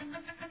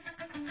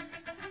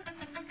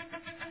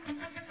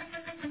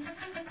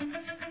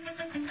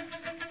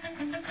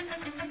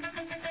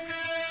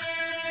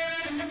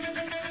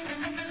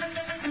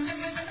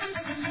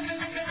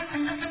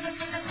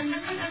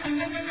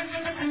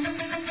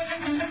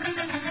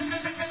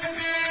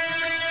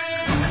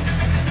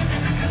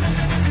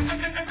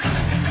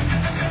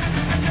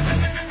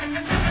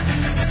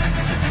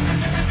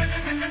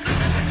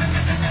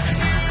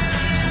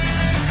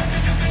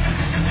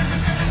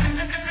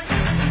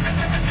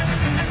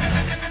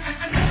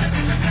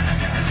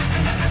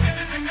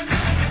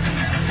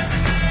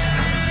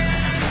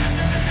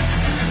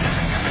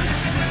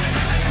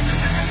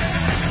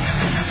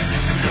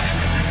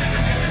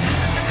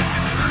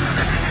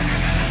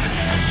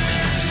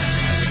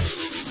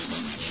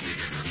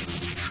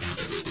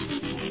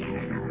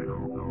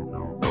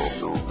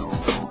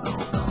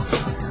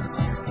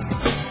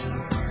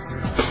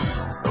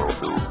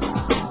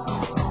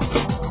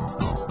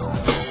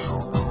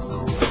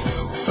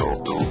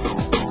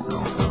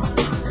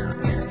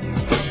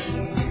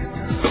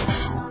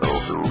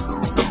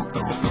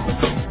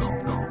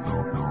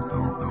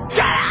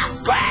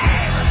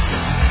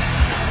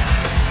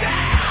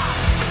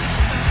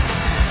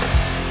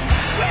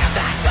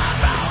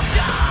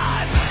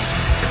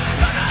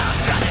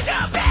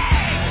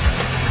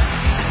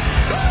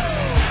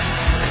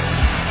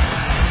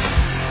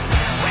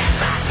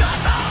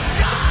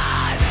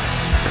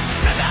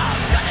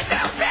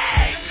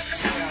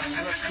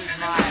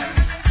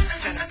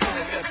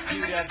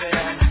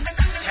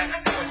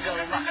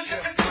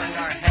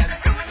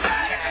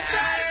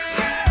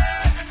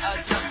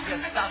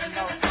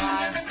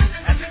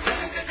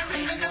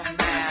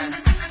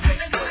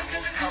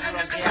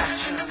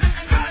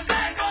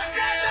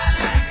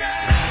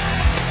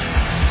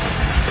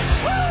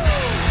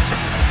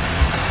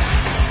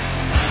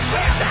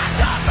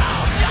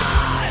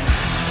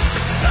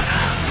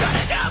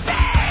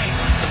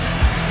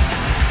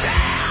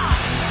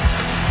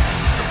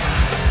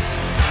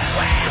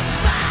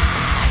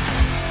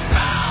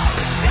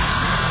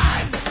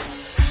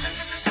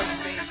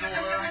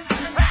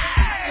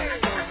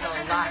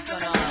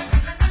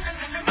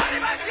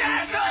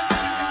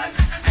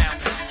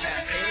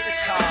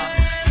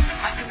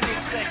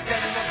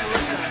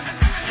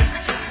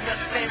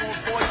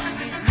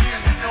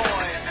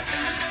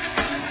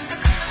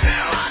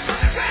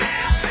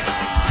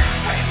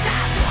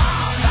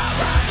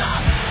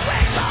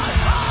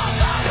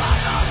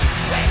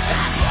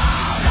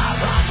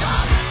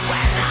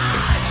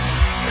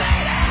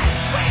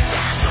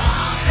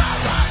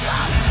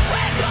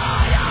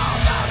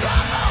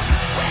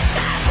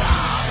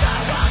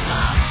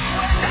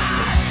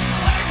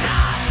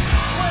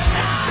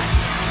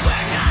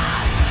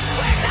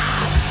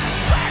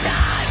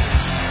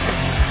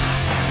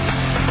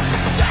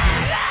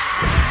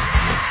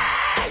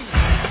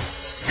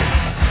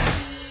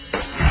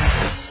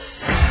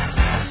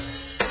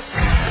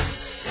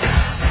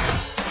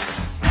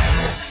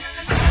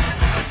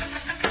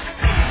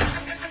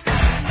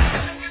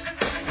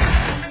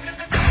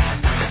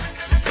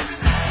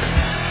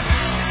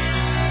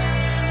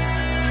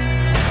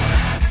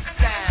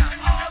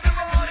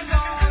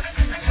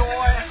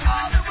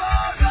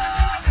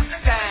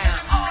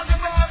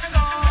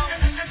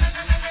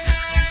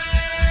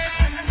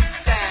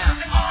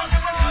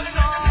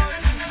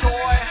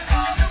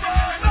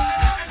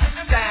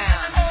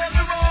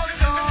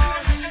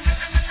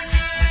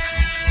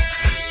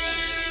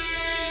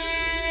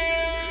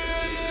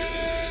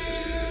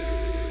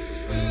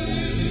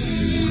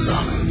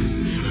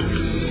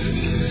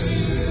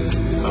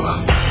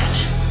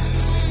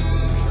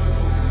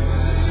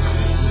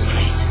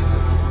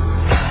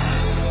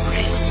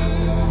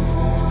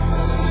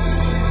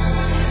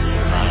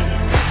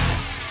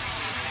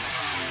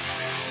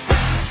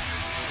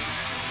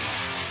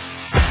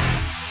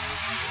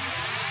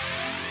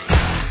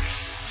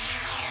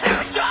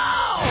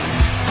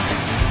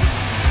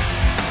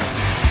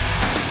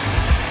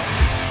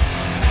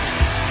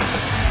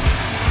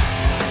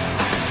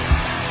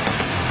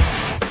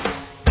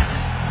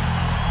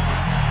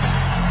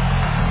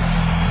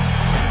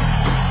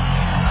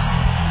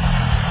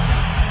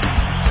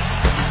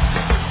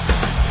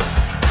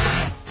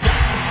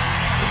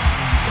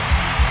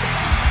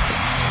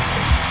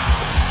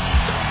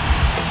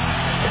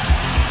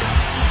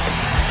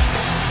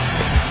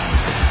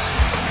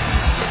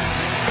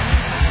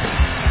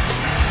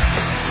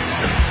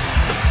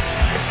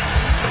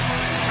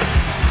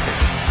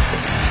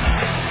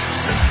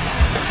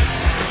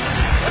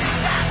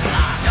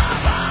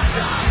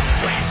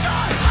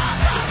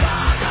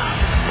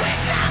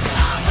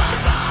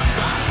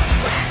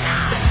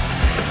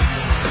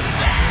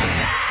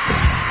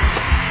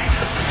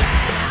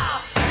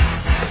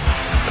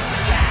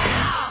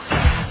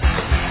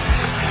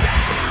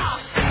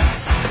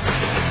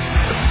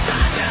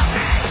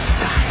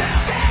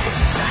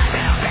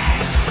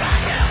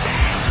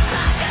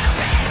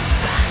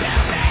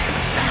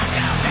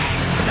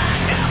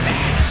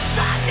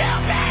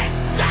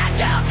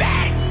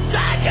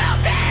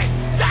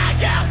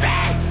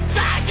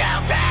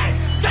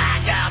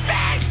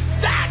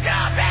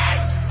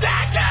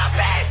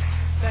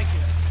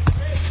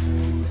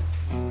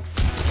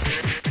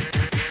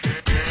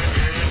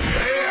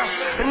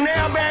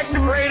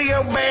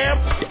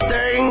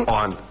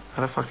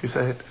 How the fuck you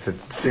say it? Is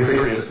it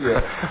serious?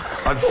 Yeah.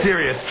 On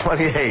Sirius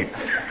 28.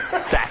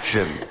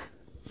 Faction.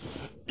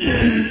 Yo,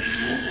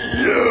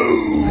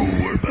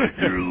 we're back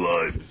here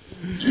live.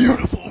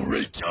 Beautiful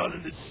Raycon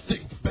and his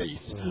stink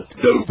face.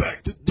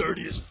 Novak, the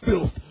dirtiest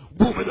filth.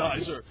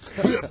 Womanizer.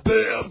 We have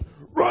Bam.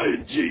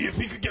 Ryan G, if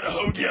he could get a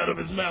hoagie out of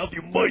his mouth,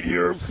 you might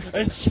hear him.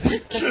 And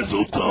Sweet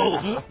Jizzle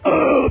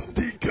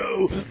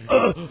Dico.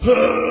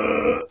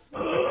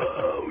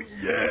 Oh,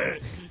 yeah.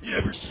 You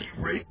ever see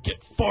Ray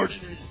get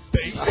farted in his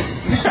face?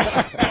 He's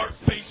a fart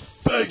face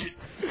faggot.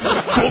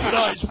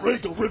 Womanizer Ray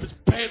go rip his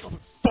pants off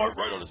and fart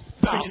right on his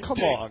faggot Oh, come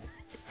dick. on.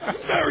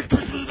 Merry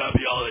Christmas and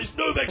Happy Holidays.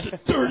 Novak's a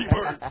dirty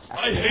bird.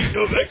 I hate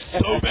Novak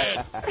so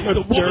bad. He's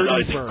the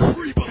womanizing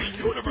creep of the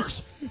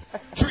universe.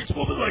 Treats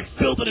women like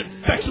filth and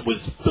infects them with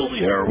his filthy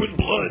heroin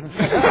blood.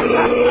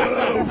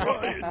 Oh,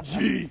 Ryan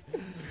G.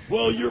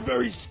 Well, you're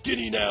very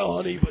skinny now,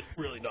 honey, but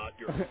really not.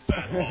 You're a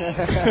fat hog.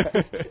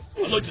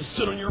 I'd like to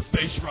sit on your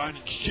face, Ryan,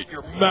 and shit in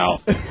your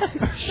mouth.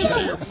 Shit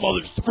in your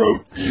mother's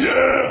throat.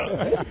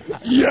 Yeah!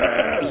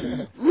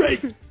 Yeah! Ray,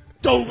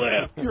 don't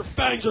laugh. Your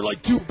fangs are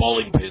like 2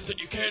 bowling pins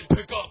that you can't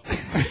pick up.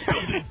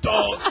 Filthy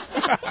dog.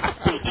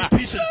 Filthy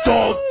piece of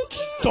dog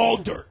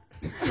dirt.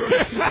 You're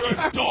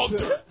a dog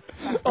dirt.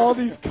 All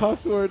these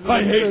cuss words.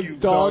 I hate you,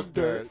 dog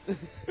dirt.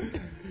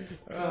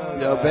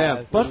 Yo,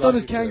 Bam. Bust on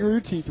his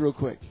kangaroo teeth real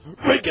quick.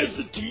 Ray gets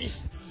the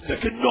teeth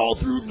that can gnaw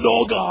through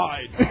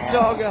Naugahyde.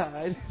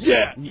 Naugahyde.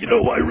 Yeah, you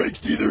know why Rake's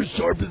teeth are as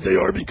sharp as they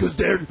are? Because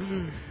they're...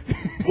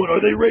 What are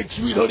they, Rake,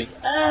 sweet honey?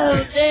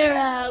 Oh,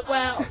 they're,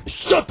 well...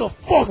 Shut the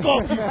fuck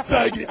up, you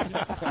faggot!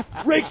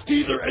 Rake's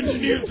teeth are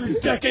engineered through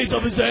decades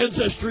of his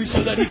ancestry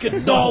so that he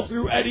can gnaw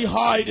through any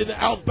hide in the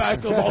outback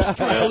of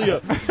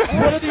Australia.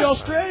 What are the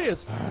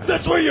Australians?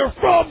 That's where you're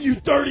from, you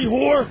dirty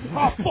whore!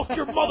 I'll fuck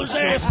your mother's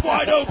ass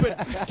wide open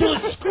till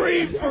it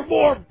screams for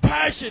more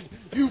passion!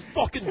 You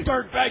fucking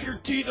dirtbag, your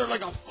teeth are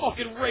like a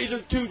fucking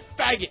razor-toothed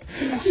faggot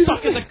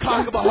sucking the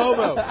cock of a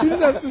homo. You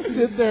just have to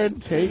sit there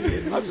and take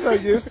it. I'm so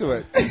used to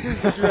it.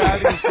 He's just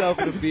drowning himself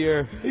in a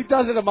beer. He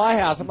does it at my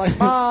house. I'm like,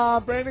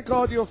 Mom, Brandon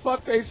called you a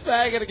fuck-faced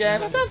faggot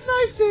again. That's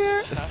nice,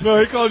 dear. No,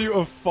 he called you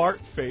a fart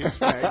face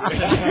faggot.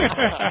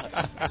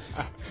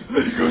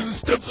 Then he goes and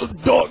steps on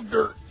dog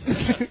dirt.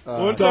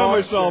 One time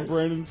I saw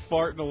Brandon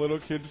fart in a little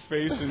kid's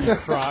face and he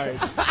cried.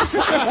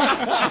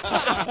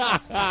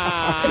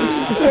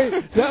 Hey,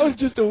 that was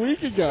just a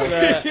week ago.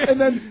 And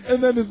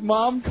then his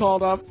mom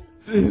called up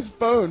his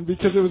phone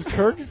because it was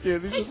Kirk's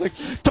kid. He was like,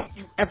 "Don't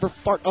you ever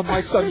fart on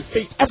my son's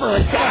face ever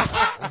again."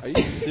 Are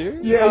you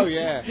serious? Yeah. Oh,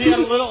 yeah. He had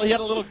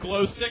a little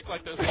glow stick,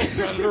 like those little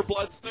Predator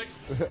blood sticks,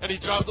 and he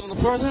dropped it on the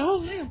floor. I was like,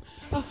 "Oh, Liam,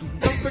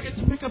 don't forget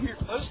to pick up your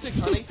glow stick,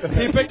 honey."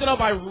 He picked it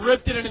up. I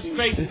ripped it in his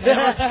face.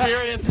 Never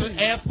experienced an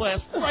ass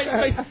blast right in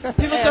his face.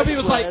 He looked up. He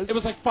was like, it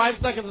was like 5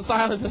 seconds of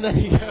silence, and then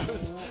he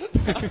goes,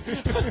 "Ew,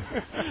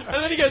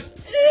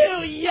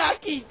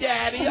 yucky,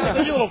 Daddy." I was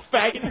like, "You little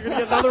faggot, you're gonna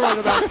get another one in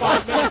about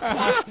 5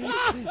 minutes."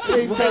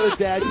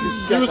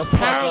 He was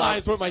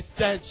paralyzed with my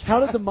stench. How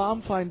did the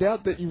mom find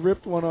out that you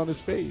ripped one on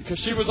his face? Because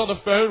she was on the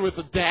phone with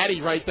the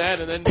daddy right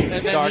then, and then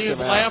he was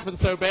laughing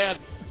so bad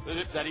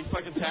that he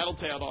fucking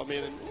tattletaled on me.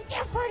 And then,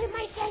 Get fart in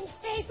my son's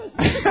face.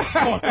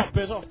 fuck up,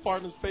 bitch, I'll fart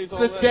in his face all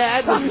The day.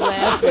 dad was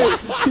laughing.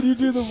 Can you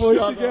do the voice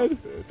again?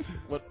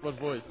 What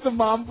voice? The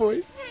mom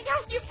voice.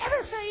 Don't you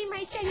ever fart in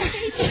my son's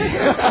face.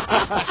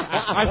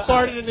 I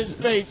farted in his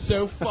face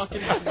so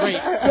fucking great.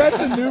 That's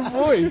a new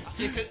voice.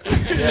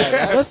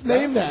 Let's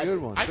name that. Good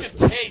one. I could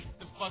taste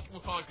the fucking,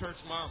 we'll call it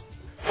Kirk's mom.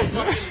 I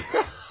fucking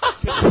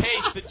could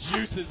taste the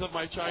juices of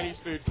my Chinese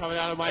food coming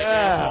out of my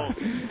asshole.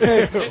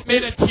 It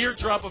made a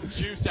teardrop of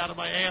juice out of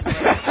my ass, and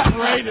I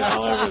sprayed it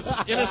all over his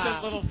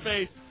innocent little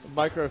face.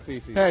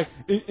 Microfeces. Hey,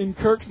 in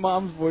Kirk's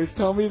mom's voice,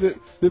 tell me that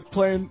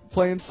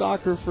playing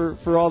soccer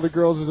for all the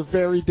girls is a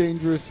very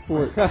dangerous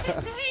sport.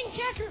 Playing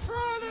soccer for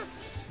all the...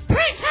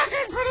 Playing soccer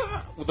in front of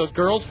With the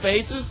girls'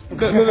 faces?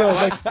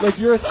 No, like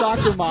you're a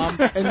soccer mom,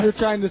 and you're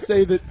trying to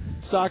say that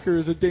soccer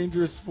is a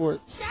dangerous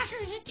sport. Soccer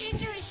is a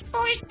dangerous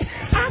sport.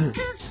 I'm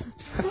Kirk's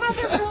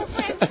mother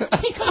girlfriend.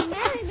 He couldn't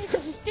marry me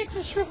because his dick's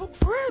a shriveled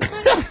brood. But I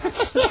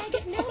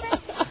didn't know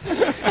that.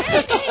 It's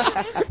very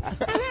dangerous.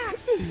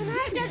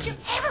 And don't you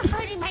ever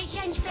fart in my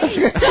son's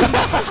face.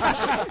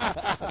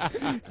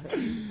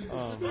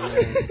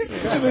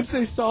 And then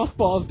say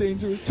softball's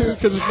dangerous too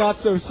because it's not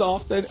so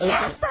soft.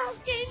 Softball's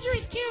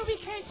dangerous too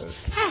because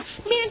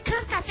me and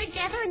Kirk got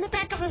together in the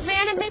back of a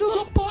van and made a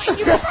little boy.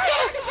 You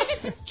farted on his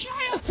innocent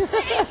child's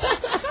face.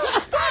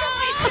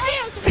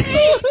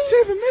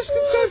 See, the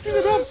misconception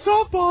about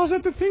softball is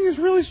that the thing is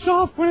really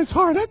soft when it's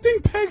hard. That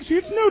thing pegs you.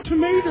 It's no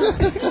tomato.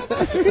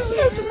 It's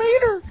no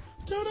tomato.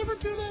 Don't ever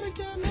do that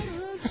again. That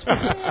hurts.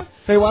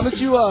 Hey, why don't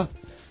you?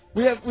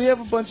 We have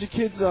a bunch of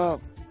kids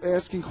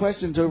asking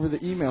questions over the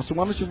email. So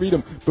why don't you read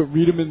them? But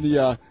read them in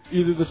the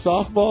either the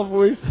softball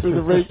voice or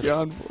the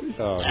Raycon voice.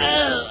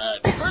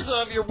 First of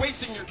all, you're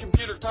wasting your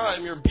computer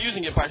time. You're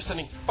abusing it by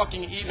sending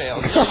fucking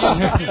emails. You use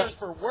computers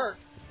for work.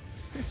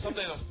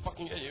 Someday they'll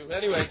fucking get you.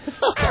 Anyway.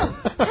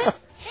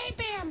 Hey,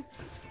 Bam.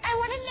 I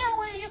want to know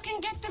where you can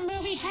get the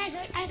movie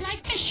Haggard. I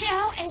like the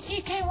show and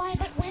CKY,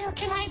 but where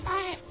can I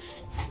buy it?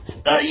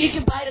 You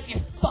can buy it up your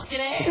fucking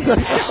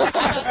ass, pal.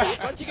 Why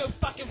don't you go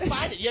fucking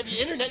find it? You have the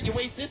internet and you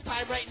waste this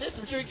time writing this.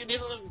 I'm sure you can do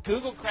a little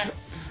Google crap.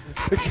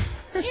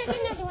 Here's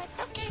another one.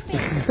 Okay,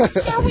 babe.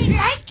 So we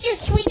like your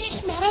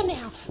Swedish metal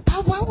now,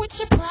 but what would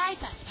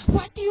surprise us?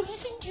 What do you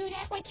listen to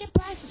that would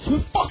surprise us? Who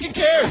fucking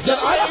cares? That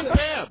I am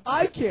Bam.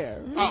 I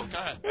care. Oh, go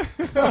ahead.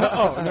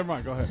 Oh, never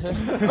mind. Go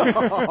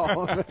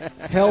ahead.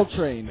 Hell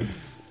Train.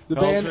 The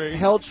band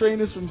Hell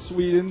Train is from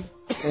Sweden,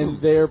 and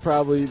they're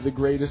probably the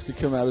greatest to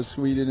come out of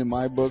Sweden in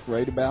my book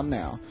right about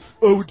now.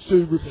 I would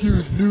say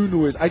Refuse New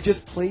Noise. I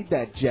just played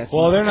that, Jesse.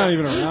 Well, they're not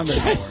even around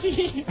anymore.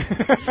 Jesse.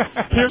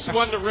 Here's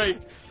one to Rake.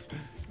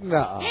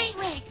 No. Hey,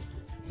 Rick.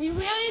 We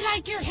really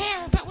like your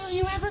hair, but will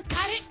you ever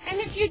cut it? And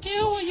if you do,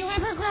 will you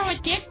ever grow a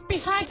dick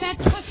besides that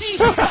pussy?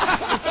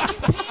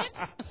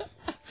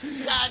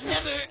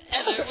 Never,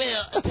 ever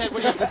will. Ted,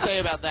 what do you have to say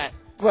about that?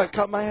 What,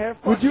 cut my hair?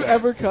 Would you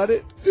ever cut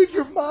it? Dude,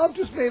 your mom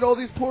just made all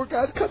these poor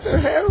guys cut their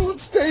hair on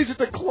stage at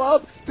the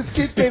club. This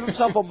kid gave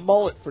himself a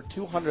mullet for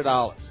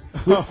 $200.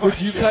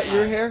 Would you cut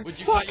your hair? Would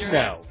you cut your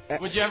hair?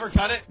 Would you ever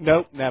cut it?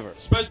 Nope, never.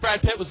 Suppose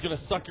Brad Pitt was going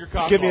to suck your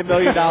cock Give me off. $1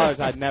 million,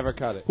 I'd never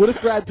cut it. What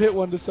if Brad Pitt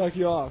wanted to suck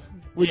you off?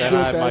 Would you Then do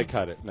it I then? might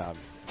cut it. No.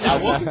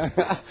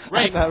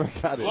 Rick, never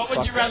cut it. what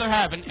would you rather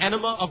have, an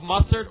enema of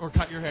mustard or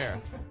cut your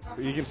hair?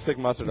 You can stick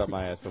mustard up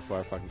my ass before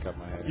I fucking cut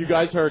my hair. You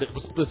guys heard it.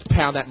 Let's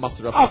pound that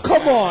mustard up. Oh,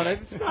 come on.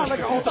 It's not like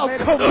an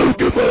ultimatum.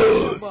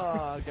 Come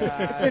on,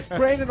 guys.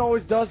 Brandon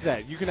always does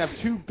that. You can have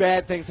two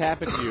bad things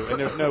happen to you, and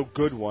there's no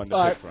good one to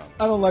All pick right, from.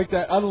 I don't like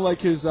that. I don't like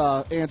his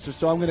answer,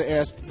 so I'm going to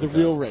ask the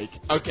real Rake.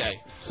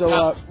 Okay. So,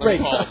 Let's Rake.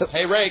 call him.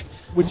 Hey, Rake.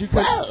 Would you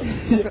cut?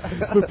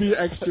 Would be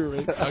extra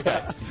Rake.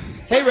 Okay.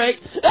 Hey,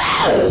 Rake.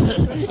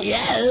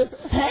 Yeah.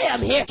 Hey,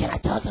 I'm here. Can I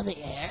talk on the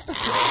air?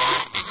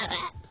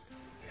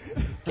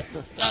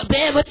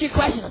 Ben, what's your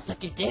question? I'll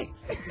suck your dick.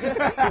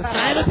 Can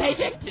I have a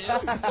paycheck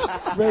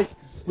too? Rake,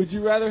 would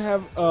you rather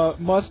have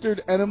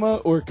mustard enema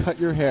or cut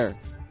your hair?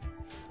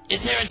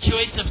 Is there a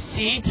choice of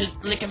C to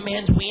lick a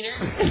man's wiener?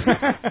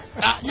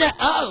 No.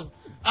 Oh.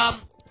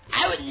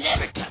 I would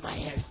never cut my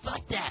hair.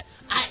 Fuck that.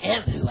 I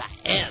am who I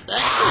am.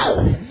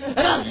 And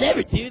I'll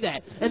never do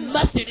that. And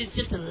mustard is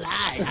just a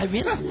lie. I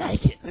really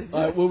like it.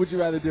 All right, what would you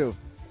rather do?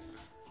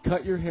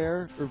 Cut your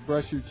hair or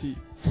brush your teeth?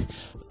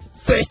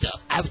 First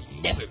off, I would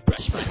never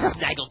brush my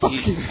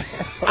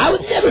snaggletooth. I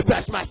would never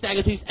brush my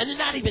snaggletooth, and they're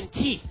not even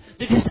teeth.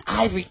 They're just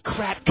ivory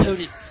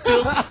crap-coated,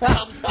 filth,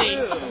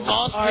 cum-stained,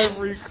 moss-ridden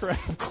Ivory crap.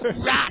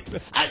 rot.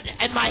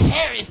 And my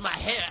hair is my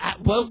hair. I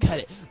won't cut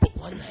it. But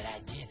one night I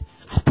did.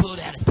 I pulled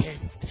out a pair of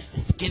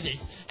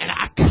skithers, and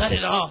I cut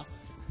it all.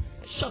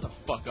 Shut the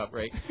fuck up,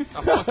 Rake.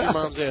 I'll fuck your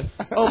mom's ass.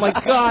 Oh, my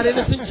God.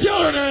 Innocent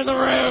children are in the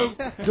room.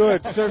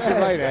 Good. Serve you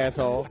right,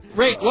 asshole.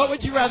 Rake, what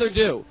would you rather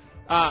do?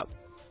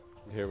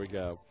 Here we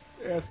go.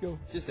 Ask him.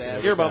 Just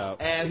ask.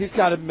 Earmuffs. He's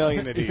got $1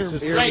 million of these.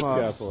 Just Rake,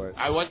 go for it.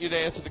 I want you to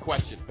answer the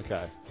question.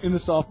 Okay. In the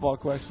softball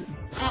question.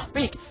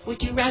 Rick,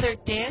 would you rather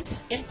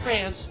dance in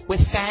France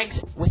with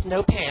fags with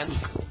no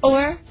pants,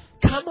 or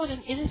come on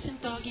an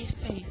innocent doggy's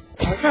face?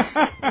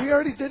 We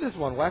already did this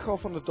one. Whack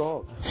off on the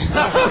dog.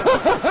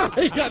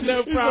 He got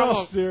no He's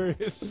all problem.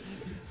 serious.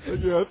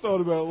 Yeah, I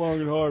thought about it long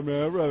and hard,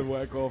 man. I'd rather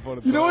whack off on a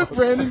dog. You know what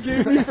Brandon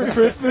gave me for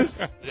Christmas?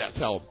 Yeah,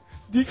 tell him.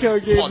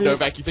 Deco gave Come on, me.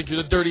 Novak, you think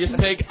you're the dirtiest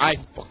pig? I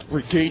fucking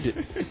regained it.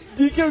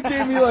 Deco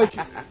gave me like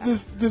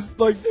this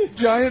like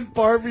giant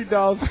Barbie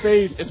doll's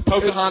face. It's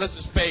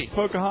Pocahontas' face.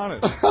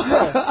 Pocahontas.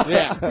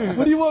 Yeah.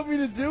 What do you want me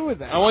to do with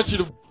that? I want you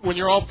to, when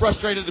you're all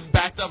frustrated and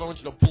backed up, I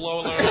want you to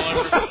blow a little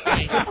over his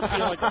face. Feel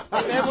like a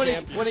And then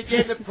champion. when he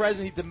gave the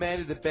present, he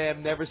demanded that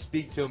Bam never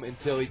speak to him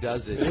until he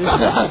does it.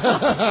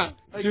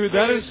 Dude,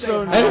 that is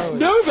so And if gnarly.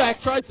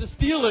 Novak tries to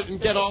steal it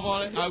and get off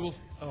on it, I will.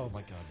 Oh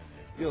my God.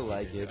 You'll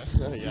like it.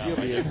 Yeah. You'll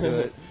be into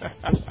it.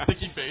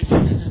 Sticky face.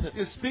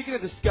 Yeah, speaking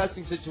of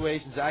disgusting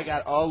situations, I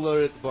got all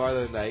loaded at the bar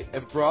the other night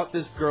and brought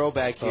this girl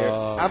back here.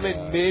 Oh, I'm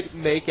in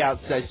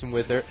mid-make-out session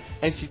with her,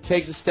 and she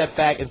takes a step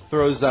back and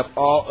throws up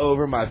all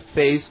over my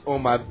face,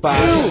 on my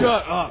body.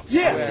 Shut up.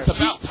 Yeah, It's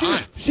about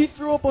time. She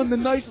threw up on the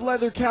nice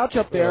leather couch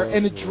up there,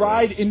 and it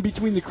dried in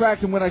between the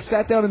cracks. And when I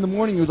sat down in the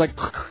morning, it was like,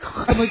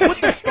 I'm like, what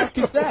the fuck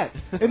is that?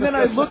 And then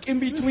I look in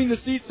between the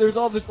seats. There's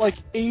all this like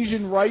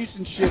Asian rice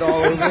and shit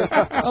all over.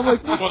 I'm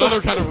like, What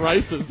other kind of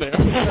rice is there?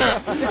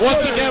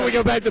 Once again, we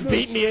go back to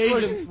beating the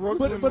Asians.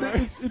 but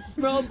it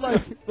smelled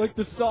like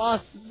the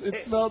sauce. It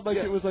smelled like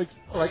it was like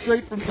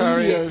straight from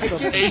Curry. India or It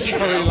something. gets, Asian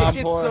curry it gets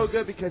lamport. so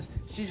good because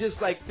she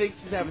just like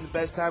thinks she's having the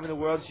best time in the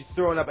world. She's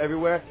throwing up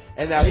everywhere.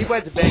 And now he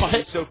went to bed and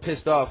he's so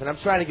pissed off. And I'm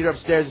trying to get her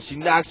upstairs and she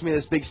knocks me in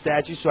this big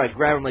statue. So I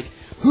grab him like,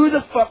 who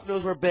the fuck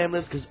knows where Bam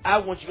lives? Because I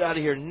want you out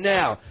of here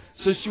now.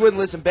 So she wouldn't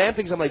listen. Bam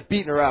thinks I'm like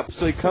beating her up.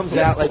 So he comes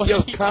out like,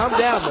 yo, calm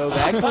down,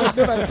 Novak.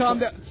 Novak, calm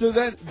down. So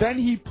then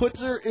he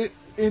puts her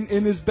in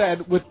his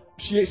bed with.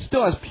 She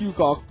still has puke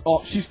all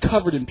she's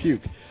covered in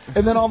puke.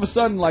 And then all of a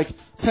sudden, like,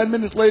 10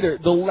 minutes later,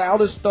 the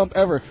loudest thump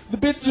ever. The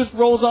bitch just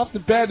rolls off the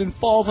bed and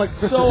falls like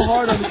so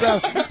hard on the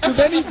ground. So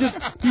then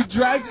he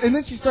drags, and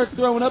then she starts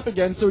throwing up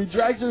again. So he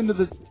drags her into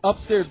the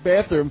upstairs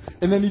bathroom,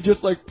 and then he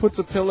just like puts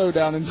a pillow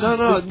down and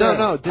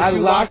No. I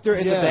locked her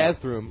in the Yeah.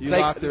 bathroom. You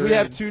Like, locked her we in.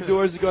 have 2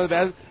 doors to go in the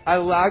bathroom. I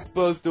locked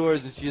both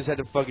doors, and she just had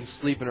to fucking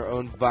sleep in her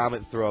own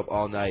vomit throw up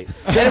all night.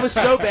 Then it was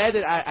so bad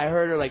that I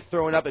heard her like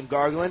throwing up and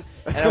gargling,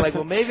 and I'm like,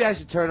 well, maybe I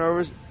should turn her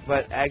over.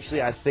 But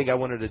actually, I think I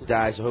want her to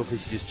die, so hopefully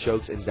she just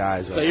chokes and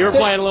dies. So you were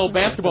playing a little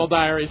basketball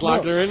diaries,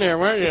 locked her in there,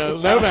 weren't you?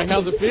 Novak,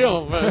 how's it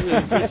feel?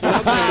 Switch it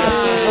up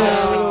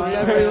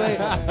there. Memory lane.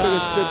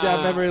 Sit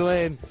down memory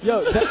lane.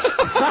 Yo,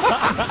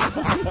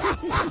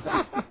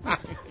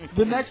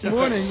 the next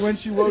morning when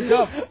she woke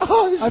up,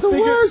 this is the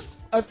worst.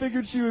 I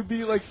figured she would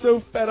be like so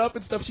fed up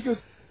and stuff. She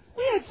goes,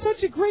 "We had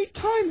such a great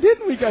time,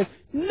 didn't we, guys?"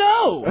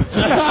 No!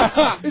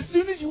 As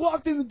soon as you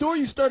walked in the door,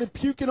 you started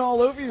puking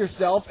all over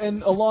yourself,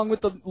 and along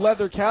with the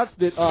leather couch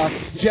that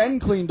Jen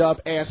cleaned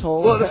up,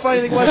 asshole. Well, the funny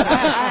thing was, I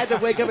had to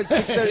wake up at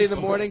 6:30 in the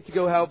morning to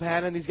go help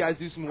Hannah and these guys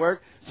do some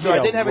work, so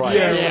I didn't have a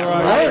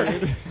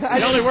chance.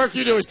 The only work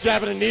you do is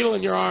jabbing a needle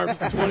in your arms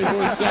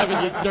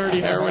 24/7, you dirty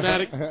heroin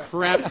addict,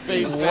 crap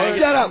face bag.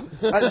 Shut up!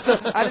 I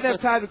didn't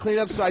have time to clean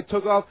up, so I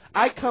took off.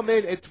 I come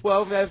in at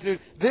 12 in the afternoon.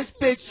 This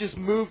bitch just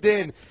moved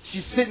in.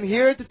 She's sitting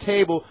here at the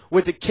table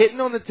with the kitten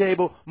on the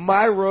table,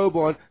 my robe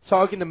on,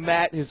 talking to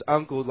Matt, his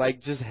uncle, like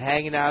just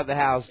hanging out of the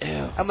house.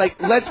 I'm like,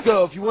 let's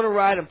go. If you want to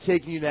ride, I'm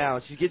taking you now.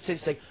 And she gets in,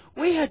 she's like,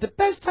 we had the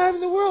best time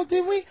in the world,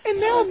 didn't we? And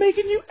now I'm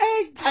making you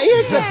eggs.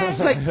 She's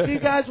like, do you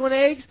guys want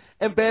eggs?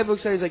 And Bam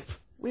looks at her, he's like,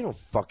 we don't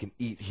fucking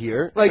eat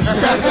here. Like, she's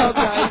trying to be all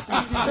nice.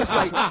 He's just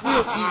like, we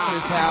don't eat in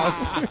this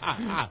house.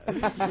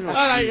 I'm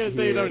not going to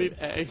say you don't eat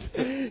eggs.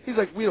 He's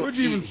like, we don't Where'd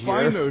you eat even here.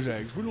 find those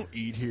eggs? We don't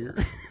eat here.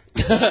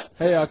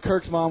 Hey,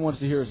 Kirk's mom wants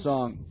to hear a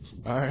song.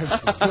 All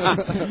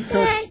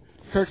right.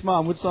 Kirk's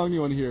mom, what song do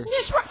you want to hear?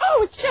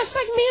 It's just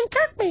like me and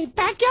Kirk made.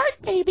 Backyard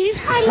babies.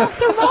 I love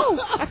to roll.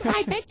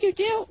 I bet you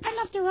do. I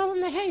love to roll in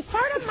the hay.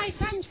 Fart on my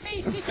son's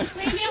face. This is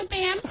Radio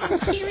Bam on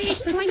Series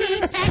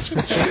 28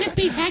 Faction. Shouldn't it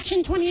be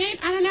Faction 28?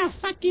 I don't know.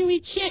 Fuck you,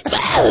 eat shit.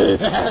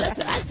 That's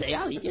what I say.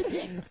 I'll eat your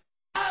dick.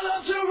 I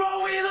love to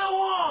roll with a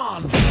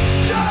 1, 2,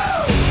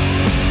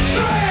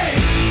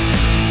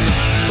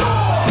 3,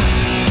 4.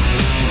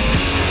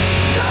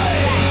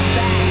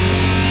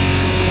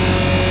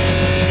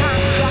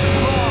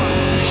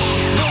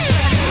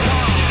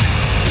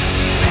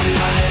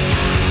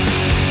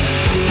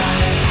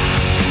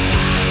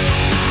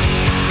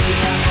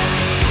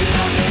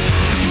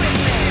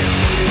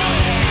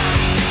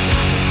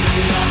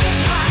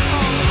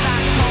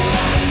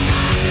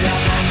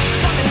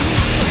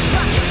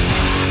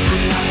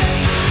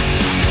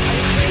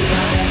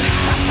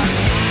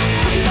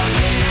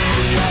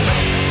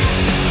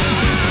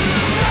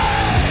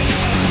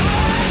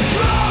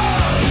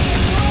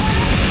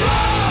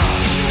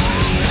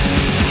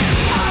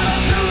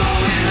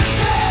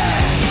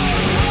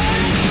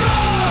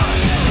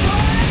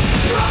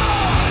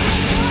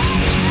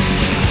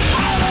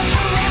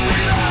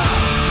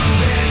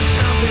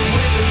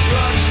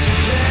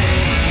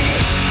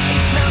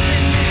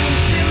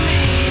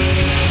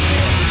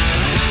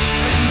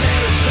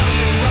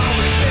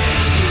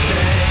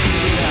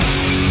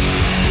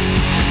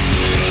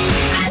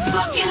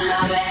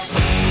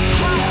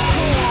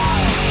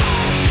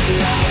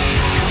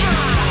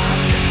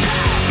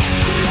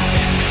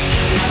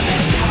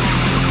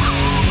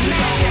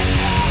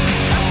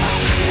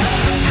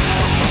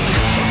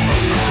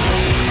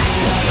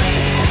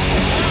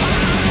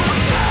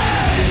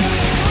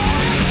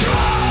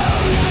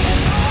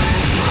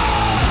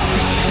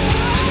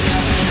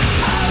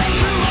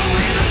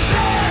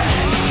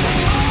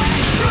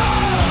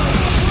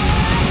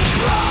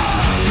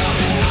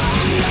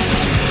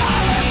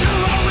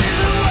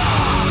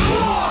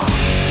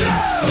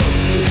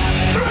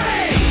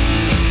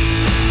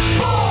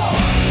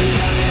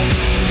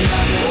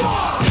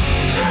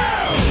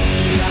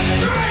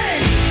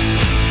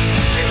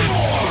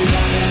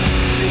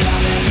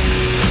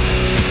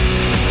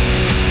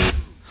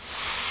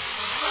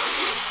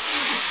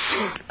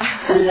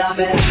 Love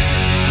it.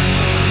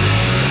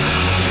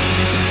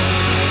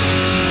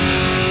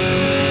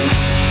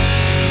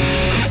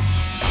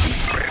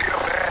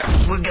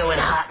 We're going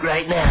hot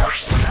right now.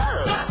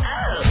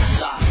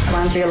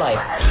 Run for your life.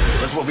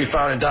 That's what we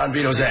found in Don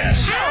Vito's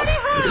ass.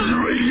 This is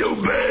Radio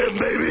Bam,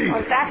 baby.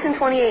 On Faction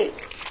 28.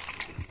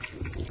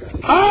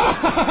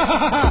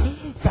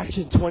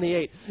 Faction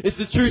 28 is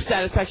the true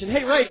satisfaction.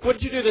 Hey, Rake, what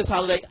did you do this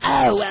holiday?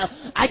 Oh, well,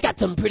 I got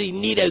some pretty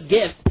neato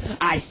gifts.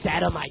 I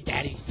sat on my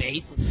daddy's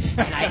face,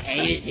 and I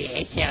ate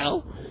his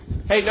asshole.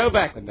 Hey,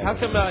 Novak, how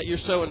come you're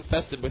so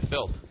infested with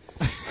filth?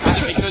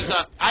 was it?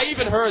 Because I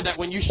even heard that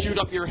when you shoot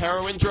up your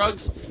heroin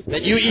drugs,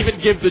 that you even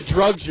give the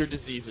drugs your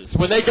diseases.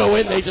 When they go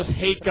in, they just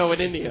hate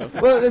going into you.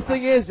 Well, the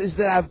thing is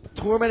that I've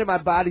tormented my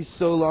body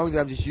so long that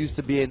I'm just used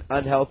to being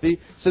unhealthy.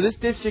 So this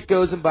dipshit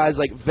goes and buys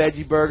like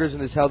veggie burgers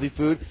and this healthy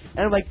food,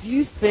 and I'm like, do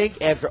you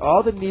think after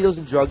all the needles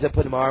and drugs I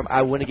put in my arm,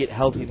 I want to get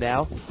healthy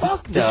now?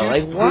 Fuck no.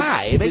 Like,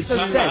 why? It makes no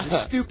sense.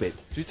 It's stupid.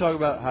 Did you talk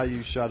about how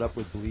you shot up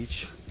with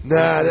bleach?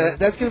 Nah,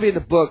 that's gonna be in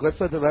the book. Let's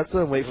let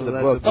them wait for the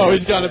book. Oh,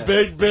 he's got a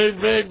big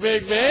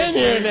man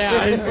here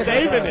now. He's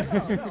saving it.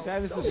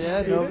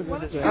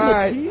 All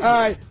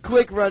right.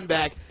 Quick run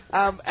back.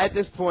 At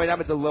this point, I'm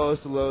at the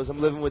lowest of lows.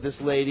 I'm living with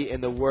this lady in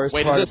the worst.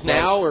 Wait, part is this of my-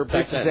 now or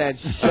back This then?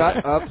 is then.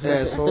 Shut up,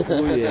 asshole.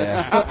 Oh,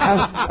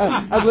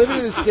 yeah. I'm living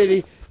in the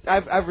city.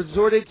 I've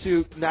resorted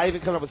to not even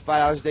coming up with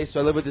 $5 a day,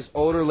 so I live with this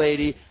older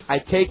lady. I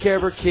take care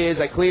of her kids.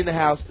 I clean the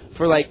house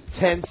for like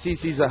 10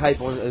 cc's of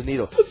hypo on a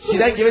needle. She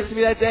doesn't give it to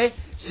me that day,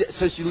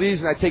 so she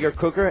leaves and I take her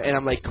cooker and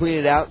I'm like clean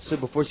it out. So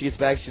before she gets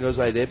back, she knows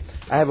what I did.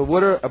 I have a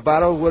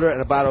bottle of water,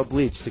 and a bottle of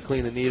bleach to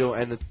clean the needle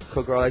and the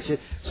cooker, all that shit.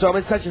 So I'm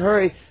in such a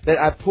hurry that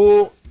I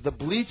pull the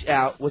bleach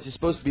out, which is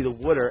supposed to be the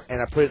water,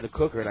 and I put it in the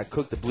cooker and I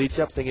cook the bleach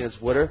up, thinking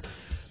it's water.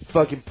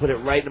 Fucking put it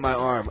right into my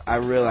arm. I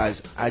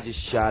realized I just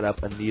shot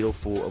up a needle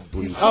full of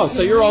bleach. Oh,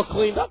 so you're all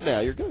cleaned up now.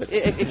 You're good.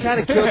 It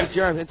kind of killed the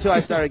germs until I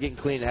started getting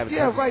clean and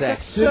having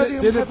sex.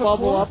 Did it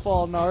bubble up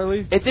all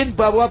gnarly? It didn't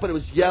bubble up, but it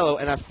was yellow,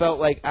 and I felt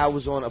like I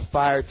was on a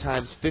fire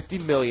times 50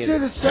 million.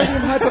 Dude, it's sodium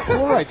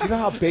hypochlorite. Do you know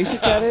how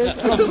basic that is?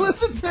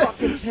 Listen to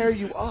fucking tear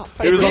you up.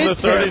 It was on the did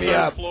tear me 33rd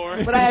up. floor.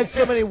 But I had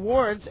so many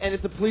warrants, and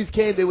if the police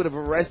came, they would have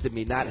arrested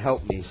me, not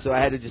helped me. So I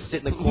had to just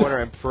sit in the corner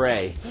and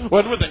pray.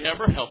 When would they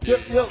ever help you?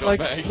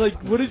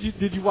 Like, what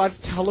did you watch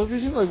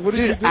television? Like, what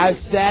did you do? I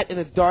sat in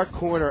a dark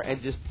corner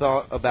and just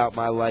thought about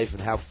my life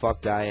and how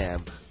fucked I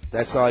am.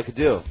 That's all I could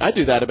do. I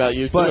do that about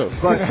you, too.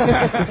 But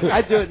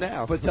I do it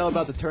now. But tell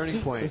about the turning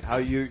point. How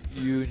you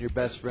and your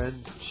best friend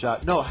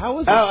shot. No, how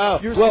was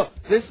it? Well,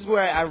 this is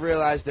where I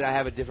realized that I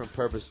have a different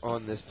purpose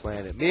on this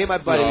planet. Me and my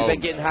buddy, we've been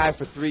getting high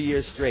for 3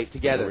 years straight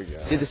together.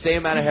 Did the same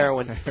amount of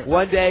heroin.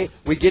 One day,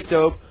 we get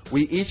dope.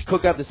 We each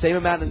cook up the same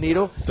amount of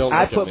needle.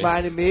 I put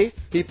mine in me.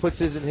 He puts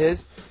his in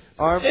his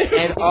arm,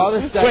 and all of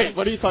a sudden... Wait,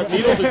 what are you talking?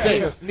 Needles or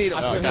dicks?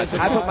 Needles. Oh,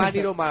 gotcha. I put my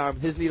needle in my arm,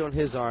 his needle in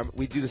his arm.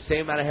 We do the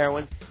same amount of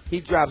heroin. He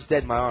drops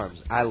dead in my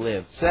arms. I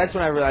live. So that's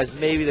when I realized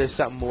maybe there's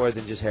something more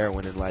than just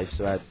heroin in life.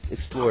 So I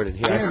explored, and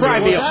here I Cry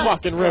me a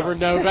fucking river,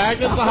 Novak.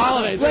 It's the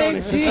holidays.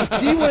 Blame G.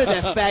 G wanted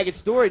that faggot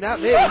story, not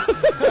me.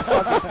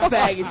 Fucking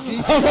faggot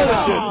G.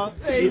 Oh,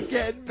 he's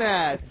getting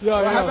mad.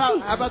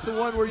 How about the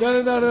one where you...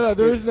 No.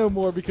 There is no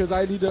more, because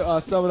I need to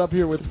sum it up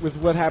here with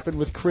what happened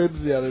with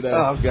Cribs the other day.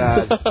 Oh,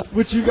 God.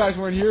 Which you guys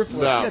weren't here for.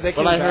 No,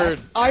 but I heard.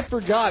 I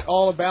forgot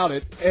all about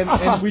it,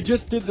 and we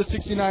just did the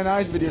 69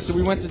 Eyes video, so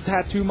we went to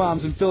Tattoo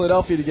Moms in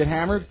Philadelphia to get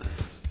hammered.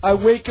 I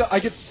wake up, I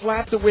get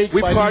slapped awake.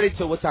 We by partied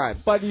till what time?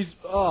 By these,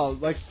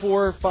 like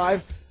 4 or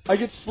 5. I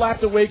get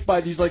slapped awake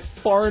by these like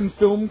foreign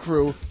film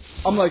crew.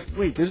 I'm like,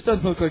 wait, this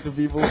doesn't look like the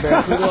Viva La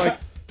Band. They're like,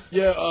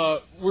 yeah,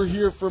 we're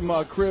here from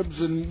Cribs,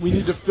 and we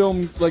need to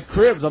film like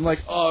Cribs. I'm like,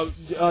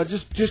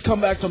 just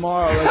come back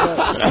tomorrow.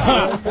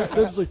 Like that.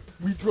 It's like,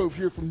 we drove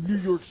here from New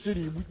York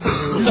City.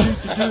 We need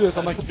to do this.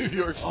 I'm like, New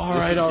York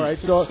City. all right.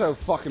 So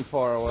fucking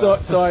far away.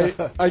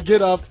 So I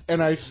get up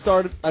and I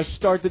start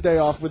the day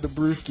off with a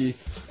brewski,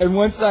 and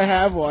once I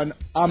have one,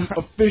 I'm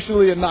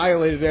officially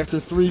annihilated after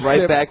 3 sips.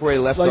 Right back where he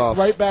left off.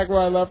 Right back where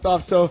I left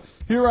off. So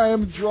here I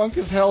am, drunk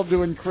as hell,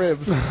 doing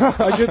Cribs.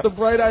 I get the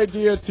bright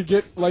idea to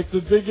get like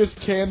the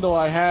biggest candle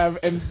I have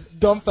and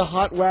dump the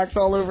hot wax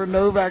all over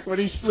Novak when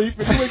he's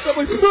sleeping. He wakes up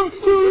like,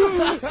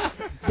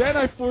 then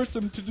I force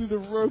him to do the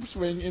rope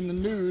swing in the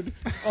nude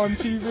on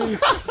TV.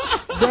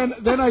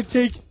 Then I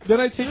take the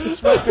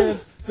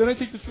sweatpants. Then I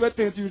take the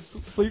sweatpants he was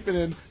sleeping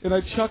in, and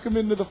I chuck him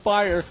into the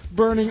fire,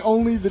 burning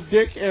only the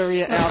dick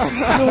area out.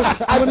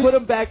 I put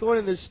him back on,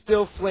 and there's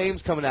still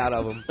flames coming out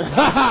of him.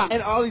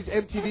 And all these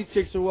MTV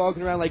chicks are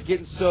walking around like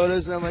getting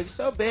sodas, and I'm like,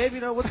 so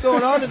babe, what's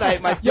going on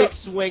tonight? My dick's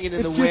swinging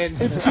in the wind.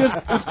 It's just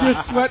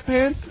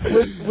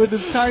sweatpants with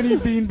his tiny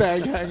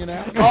beanbag hanging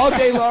out. All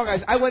day long,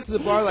 I went to the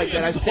bar like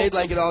that. I stayed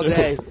like it all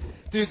day.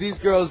 Dude, these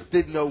girls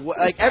didn't know what.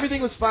 Like,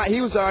 everything was fine.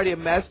 He was already a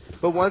mess,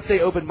 but once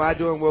they opened my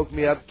door and woke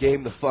me up,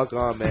 game the fuck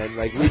on, man.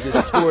 Like, we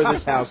just tore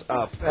this house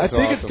up. I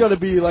think it's going to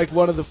be, like,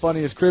 one of the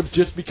funniest Cribs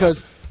just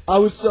because I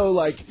was so,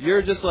 like...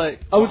 You're just, like...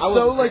 I was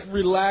so, like,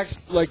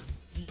 relaxed, like...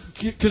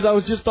 Because I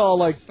was just all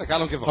like I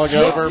don't give a fuck.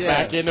 Hungover,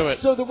 back into it.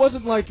 So there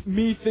wasn't like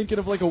me thinking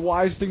of like a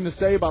wise thing to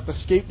say about the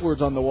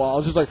skateboards on the wall. I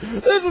was just like,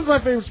 this is my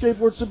favorite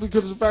skateboard simply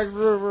because of the fact,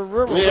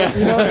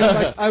 and,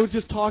 like, I was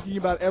just talking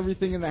about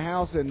everything in the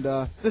house. And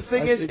the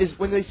thing is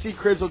when they see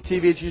Cribs on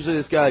TV, it's usually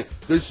this guy like,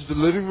 this is the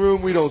living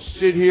room. We don't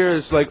sit here.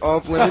 It's like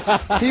off limits.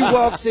 He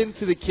walks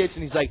into the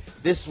kitchen. He's like,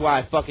 this is why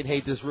I fucking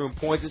hate this room.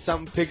 Points at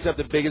something, picks up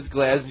the biggest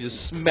glass, and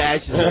just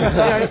smashes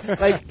it.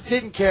 Like,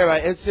 didn't care about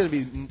it. It's gonna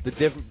be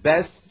the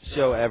best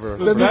show ever.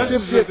 The best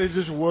is that they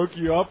just woke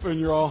you up and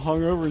you're all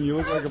hungover and you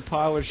look like a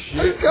pile of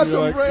shit. got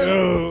you're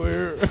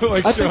some like,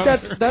 like, I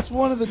think that's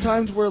one of the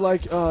times where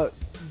like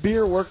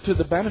beer work to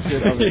the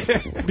benefit of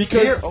it.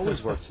 Because Beer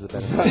always works to the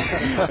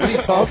benefit. What are you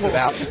talking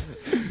about?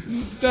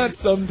 not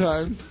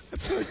sometimes.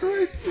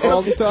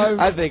 All the time.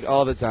 I think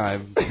all the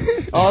time.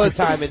 All the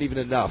time and even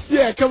enough.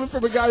 Yeah, coming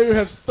from a guy who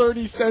has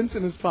 30 cents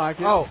in his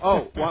pocket.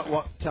 Tell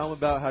him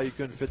about how you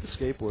couldn't fit the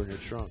skateboard in your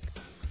trunk.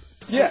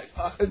 Yeah,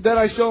 then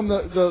I show him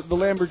the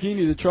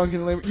Lamborghini, the trunk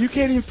in the Lamborghini. You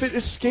can't even fit a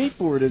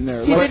skateboard in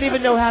there. He didn't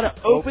even know how to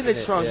open the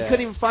trunk. yeah. He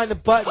couldn't even find the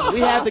button.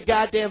 We have the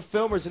goddamn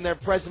filmers in there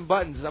pressing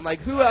buttons. I'm like,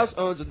 who else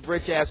owns a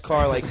rich-ass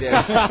car like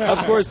this?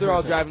 Of course, they're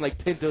all driving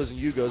like Pintos and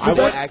Yugos. They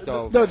don't act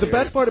all No, the serious.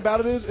 best part about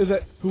it is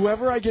that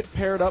whoever I get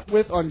paired up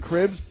with on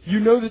Cribs, you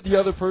know that the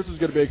other person's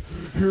going to be like,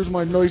 here's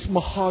my nice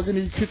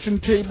mahogany kitchen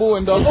table,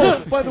 and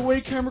oh, by the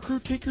way, camera crew,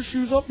 take your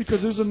shoes off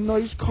because there's a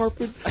nice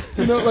carpet.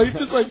 You know, like, it's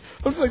just like,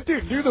 I'm just like,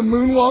 dude, do the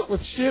moonwalk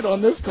with shit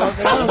on this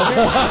carpet. I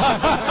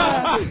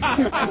don't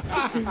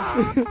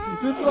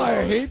care. This is why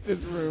I hate this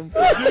room.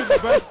 Dude, the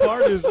best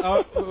part is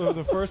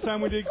the first time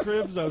we did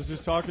Cribs, I was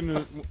just talking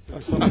to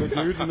some of the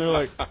dudes, and they're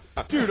like,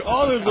 dude,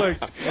 all those like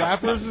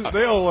rappers,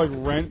 they all like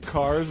rent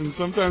cars, and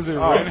sometimes they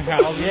rent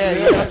houses.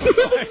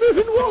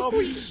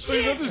 So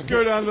you'll just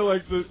go down to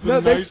like the No,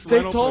 nice they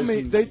rental told place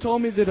me. and- They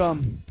told me that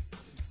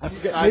I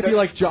forget, maybe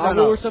like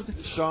Java or something.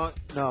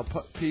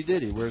 P.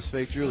 Diddy wears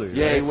fake jewelry.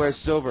 Yeah, right? he wears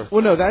silver.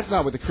 Well, no, that's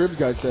not what the Cribs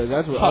guy said.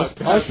 That's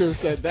what Usher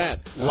said.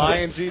 That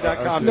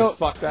LionG.com no, just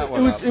fucked that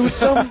one it was up. it was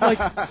some like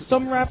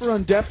some rapper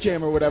on Def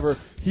Jam or whatever.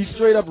 He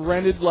straight up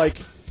rented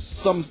like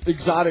some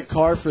exotic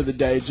car for the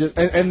day,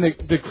 and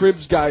the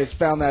Cribs guys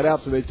found that out,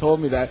 so they told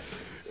me that.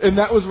 And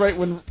that was right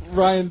when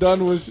Ryan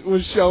Dunn was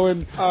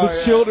showing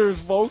the Childers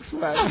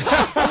Volkswagen.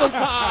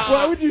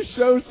 Why would you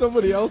show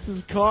somebody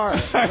else's car?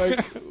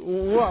 Like,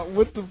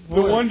 what the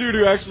The one dude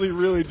who actually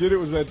really did it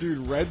was that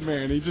dude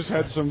Redman. He just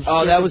had some.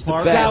 Oh, that was the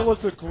car- best. That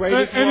was the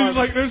greatest And one. he's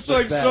like, there's The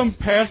like best. some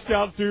passed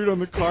out dude on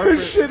the carpet.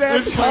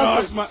 Shit-ass It's like, oh,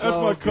 carpet. that's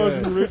So my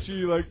cousin good.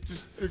 Richie. Like,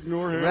 just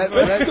ignore him.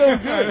 That's so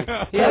good.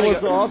 That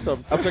was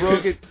awesome.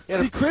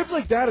 See, cribs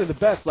like that are the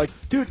best. Like,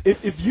 dude,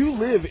 if you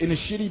live in a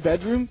shitty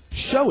bedroom,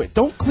 show it.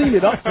 Don't clean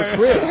it up for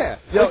cribs.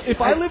 Like, if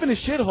I live in a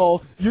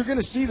shithole, you're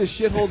gonna see the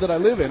shithole that I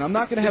live in. I'm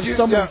not gonna have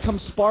someone come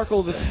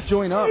sparkle the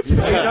joint up. You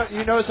know?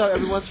 You notice how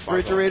everyone's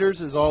refrigerators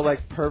is all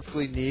like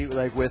perfectly neat,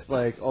 like with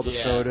like all the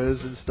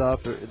sodas and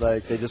stuff.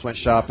 Like they just went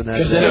shopping that.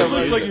 It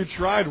looks like you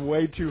tried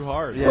way too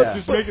hard. Yeah.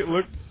 Just make it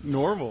look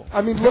normal.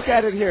 I mean, look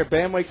at it here.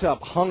 Bam wakes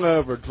up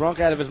hungover, drunk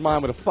out of his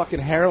mind with a fucking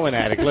heroin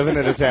addict living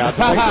in his house.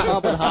 Wakes him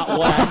up in hot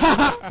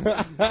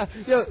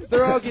wax. Yo,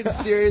 they're all getting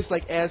serious,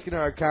 like asking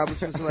our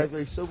accomplishments in life.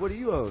 Like, so what do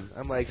you own?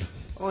 I'm like,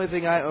 only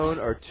thing I own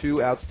are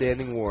 2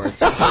 outstanding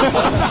warrants.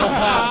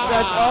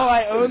 That's all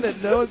I own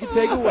that no one can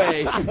take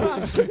away.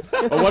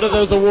 What are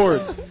those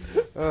awards?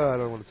 I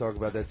don't want to talk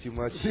about that too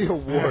much. The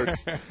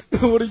awards.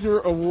 What are your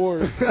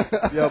awards?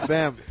 Yo,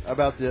 Bam,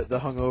 about the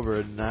hungover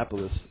in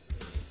Annapolis.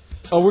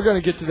 Oh, we're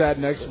gonna get to that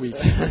next week.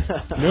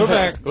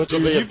 Novak, Which will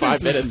dude, be in you've been 5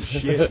 through minutes.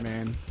 some shit,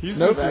 man. He's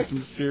Novak. been through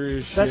some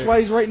serious shit. That's why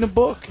he's writing a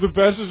book. The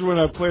best is when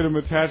I played him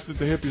attached at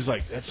the hip. He's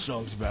like, "That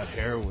song's about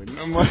heroin."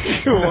 I'm like,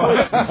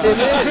 "What?"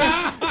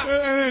 And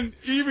then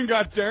he even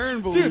got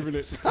Darren believing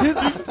it.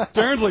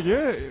 Darren's like,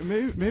 "Yeah,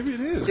 maybe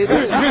it is."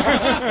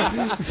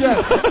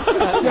 Jeff,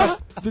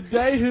 the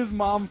day his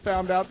mom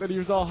found out that he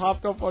was all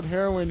hopped up on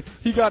heroin,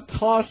 he got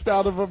tossed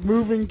out of a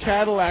moving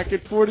Cadillac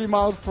at 40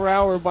 miles per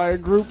hour by a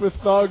group of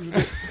thugs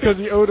because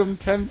he owed them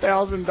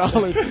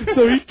 $10,000.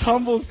 So he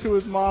tumbles to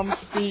his mom's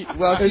feet.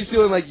 Well, she's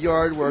doing like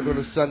yard work on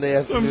a Sunday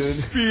Some afternoon.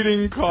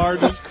 speeding car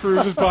just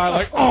cruises by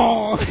like,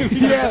 "Oh,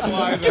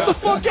 Yeah, get the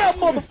fuck out,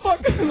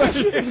 motherfucker! Like,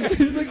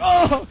 he's like,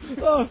 oh,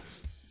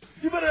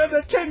 you better have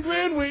that 10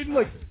 grand waiting.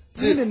 Like,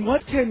 in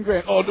what 10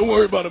 grand? Oh, don't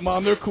worry about it,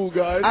 Mom. They're cool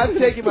guys. I've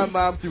taken my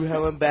mom through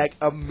hell and back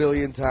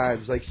 1,000,000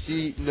 times. Like,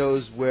 she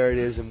knows where it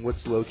is and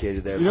what's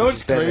located there. You know what's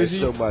She's been there crazy?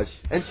 so much.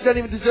 And she doesn't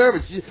even deserve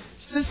it.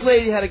 This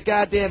lady had a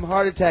goddamn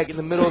heart attack in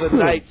the middle of the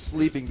night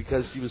sleeping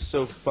because she was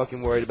so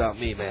fucking worried about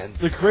me, man.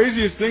 The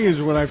craziest thing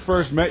is when I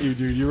first met you,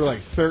 dude, you were like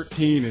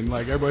 13, and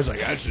like everybody's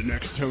like, "That's the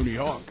next Tony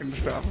Hawk" and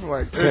stuff. I'm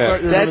like,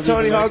 That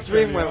Tony Hawk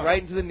dream went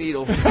right into the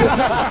needle.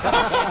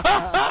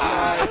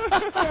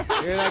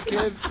 Hear that,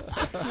 kid?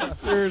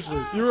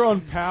 Seriously, you were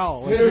on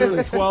PAL. Like, you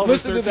were 12 or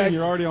Listen to 13, that.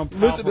 you're already on PAL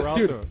Listen for to,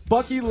 Alto. dude,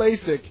 Bucky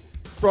Lasik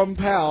from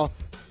PAL,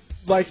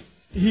 like,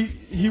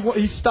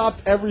 he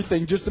stopped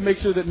everything just to make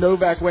sure that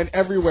Novak went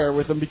everywhere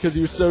with him because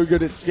he was so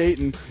good at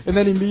skating. And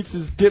then he meets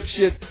his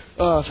dipshit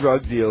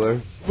drug dealer.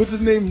 What's his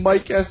name?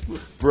 Mike S.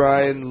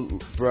 Brian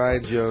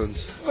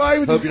Jones. Why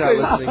would Hope you you're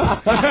say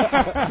not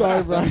listening.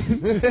 Sorry, Brian.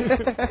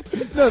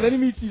 No, then he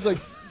meets these like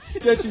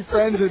sketchy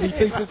friends and he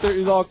thinks that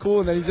he's all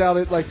cool, and then he's out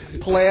at like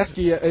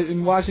Pulaski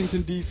in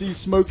Washington D.C.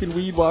 smoking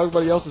weed while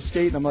everybody else is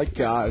skating. I'm like,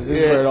 God, this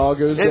is where it all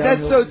goes down. And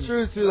that's so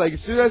true too. Like,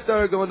 as soon as I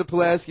started going to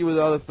Pulaski with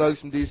all the thugs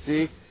from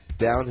D.C.,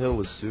 downhill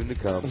was soon to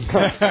come.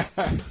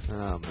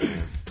 Oh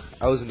man,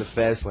 I was in the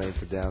fast lane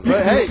for downhill.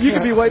 But hey, you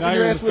could be wiping Now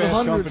your you're ass in with fast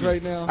hundreds company.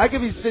 right now. I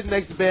could be sitting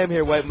next to Bam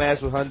here, wiping my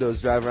ass with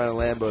hundos, driving around in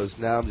Lambos.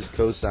 Now I'm just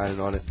co-signing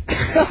on it.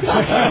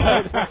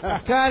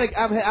 Kind of.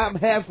 I'm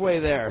halfway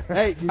there.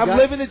 Hey, I'm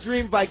living the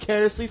dream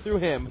vicariously through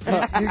him.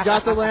 You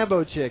got the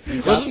Lambo chick.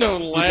 There's no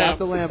You got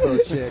the Lambo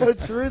chick. So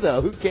true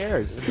though. Who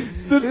cares?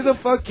 Who the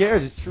fuck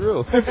cares? It's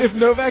true. If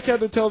Novak had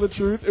to tell the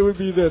truth, it would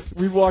be this.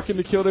 We walk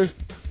into Kildare.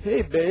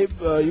 Hey babe,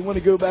 you want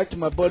to go back to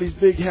my buddy's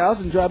big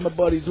house and drive my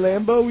buddy's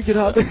Lambo? We could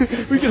hop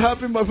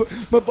in.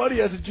 My buddy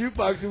has a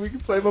jukebox and we can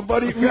play my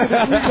buddy.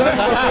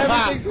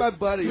 Everything's my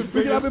buddy's.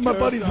 We can hop in my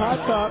buddy's hot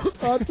tub.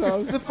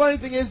 The funny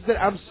thing is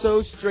that I'm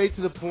so straight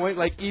to the point.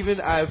 Like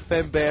even I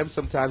fem bam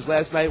sometimes.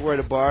 Last night we're at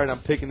a bar and I'm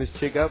picking this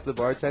chick up, the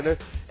bartender,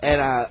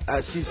 and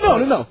she's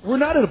no. We're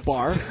not at a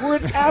bar. We're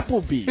at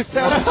Applebee's.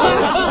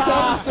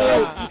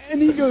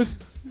 And he goes,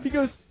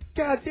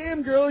 God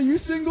damn girl, are you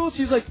single?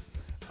 She's like,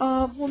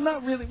 well,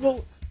 not really.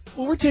 Well,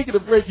 we're taking a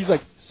break. He's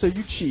like, so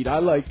you cheat. I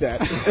like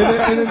that.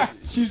 And then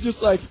she's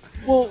just like,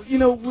 well,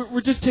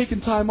 we're just taking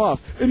time off.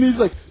 And he's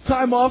like,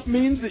 time off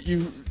means that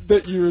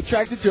you're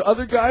attracted to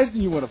other guys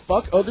and you want to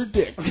fuck other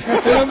dicks.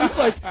 And I'm just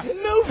like,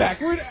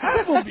 Novak, we're at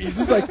Applebee's.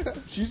 He's like,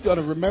 she's going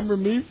to remember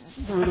me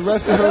for the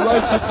rest of her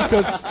life just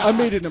because I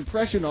made an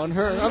impression on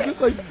her. I'm just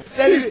like...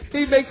 Then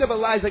he makes up a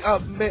lie. He's like, oh,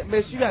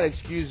 miss, you got to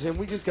excuse him.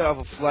 We just got off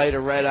a flight, a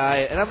red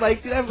eye. And I'm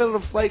like, dude, I haven't been on a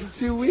flight in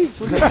 2 weeks.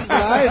 What are you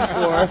lying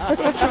for?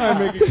 Don't try and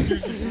make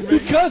excuses for me.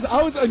 Because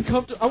I was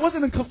uncomfortable. I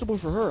wasn't uncomfortable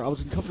for her. I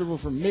was uncomfortable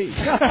for me.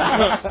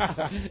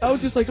 I was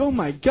just like, oh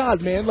my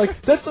God, man.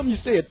 Like, that's something you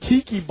say at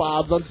Tiki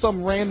Bob's on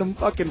some random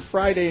fucking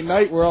Friday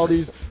night where all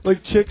these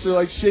like chicks are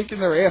like shaking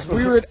their ass.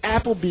 We were at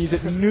Applebee's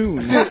at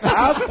noon. Dude,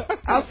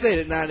 I'll say it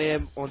at 9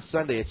 a.m. on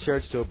Sunday at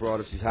church to a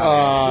broad if she's hot.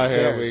 Oh,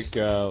 here we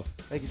go.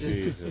 Like,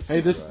 hey,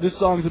 this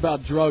song's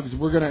about drugs.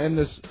 We're gonna end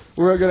this.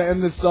 We're gonna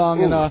end this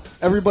song, and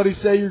everybody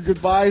say your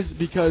goodbyes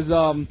because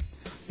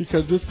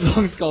this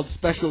song's called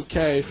Special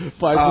K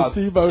by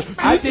Placebo.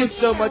 I did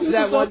so much of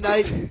that one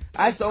night.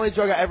 That's the only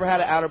drug I ever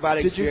had an outer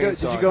body experience.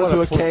 Did you go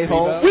to a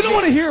K-hole? We don't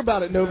want to hear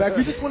about it, Novak.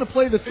 We just want to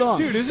play the song.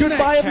 Dude, isn't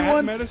Goodbye, that cat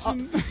everyone.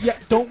 medicine? Yeah,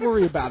 don't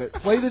worry about it.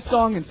 Play this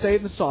song and say it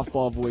in the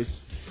softball voice.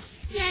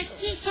 Yeah,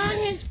 this song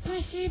is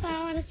Placebo,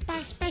 and it's by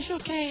Special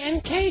K.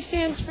 And K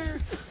stands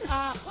for,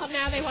 well,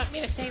 now they want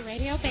me to say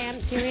Radio Bam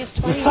Serious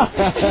 20.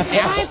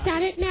 I've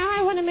done it. Now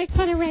I want to make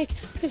fun of Rake,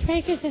 because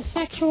Rake is a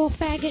sexual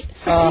faggot.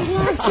 He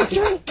loves to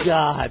drink.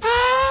 God.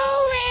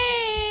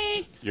 Oh,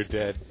 Rake! You're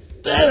dead.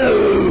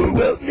 Oh,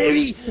 well,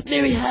 Merry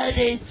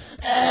Holidays.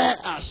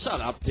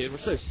 Shut up, dude. We're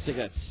so sick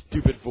of that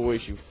stupid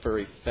voice, you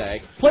furry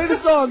fag. Play the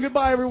song.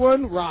 Goodbye,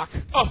 everyone. Rock.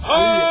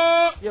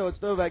 Yo,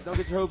 it's Novak. Don't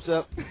get your hopes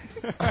up.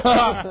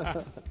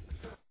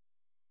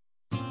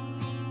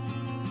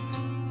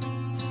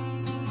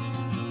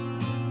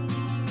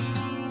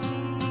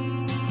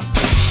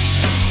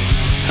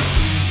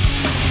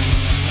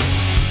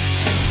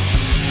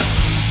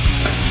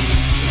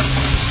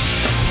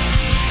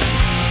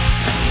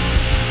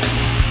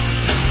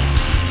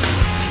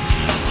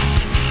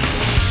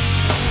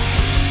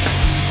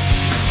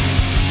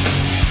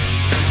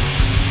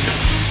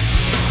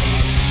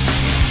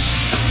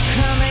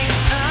 Coming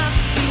up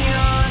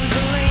beyond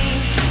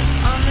belief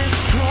on this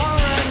cold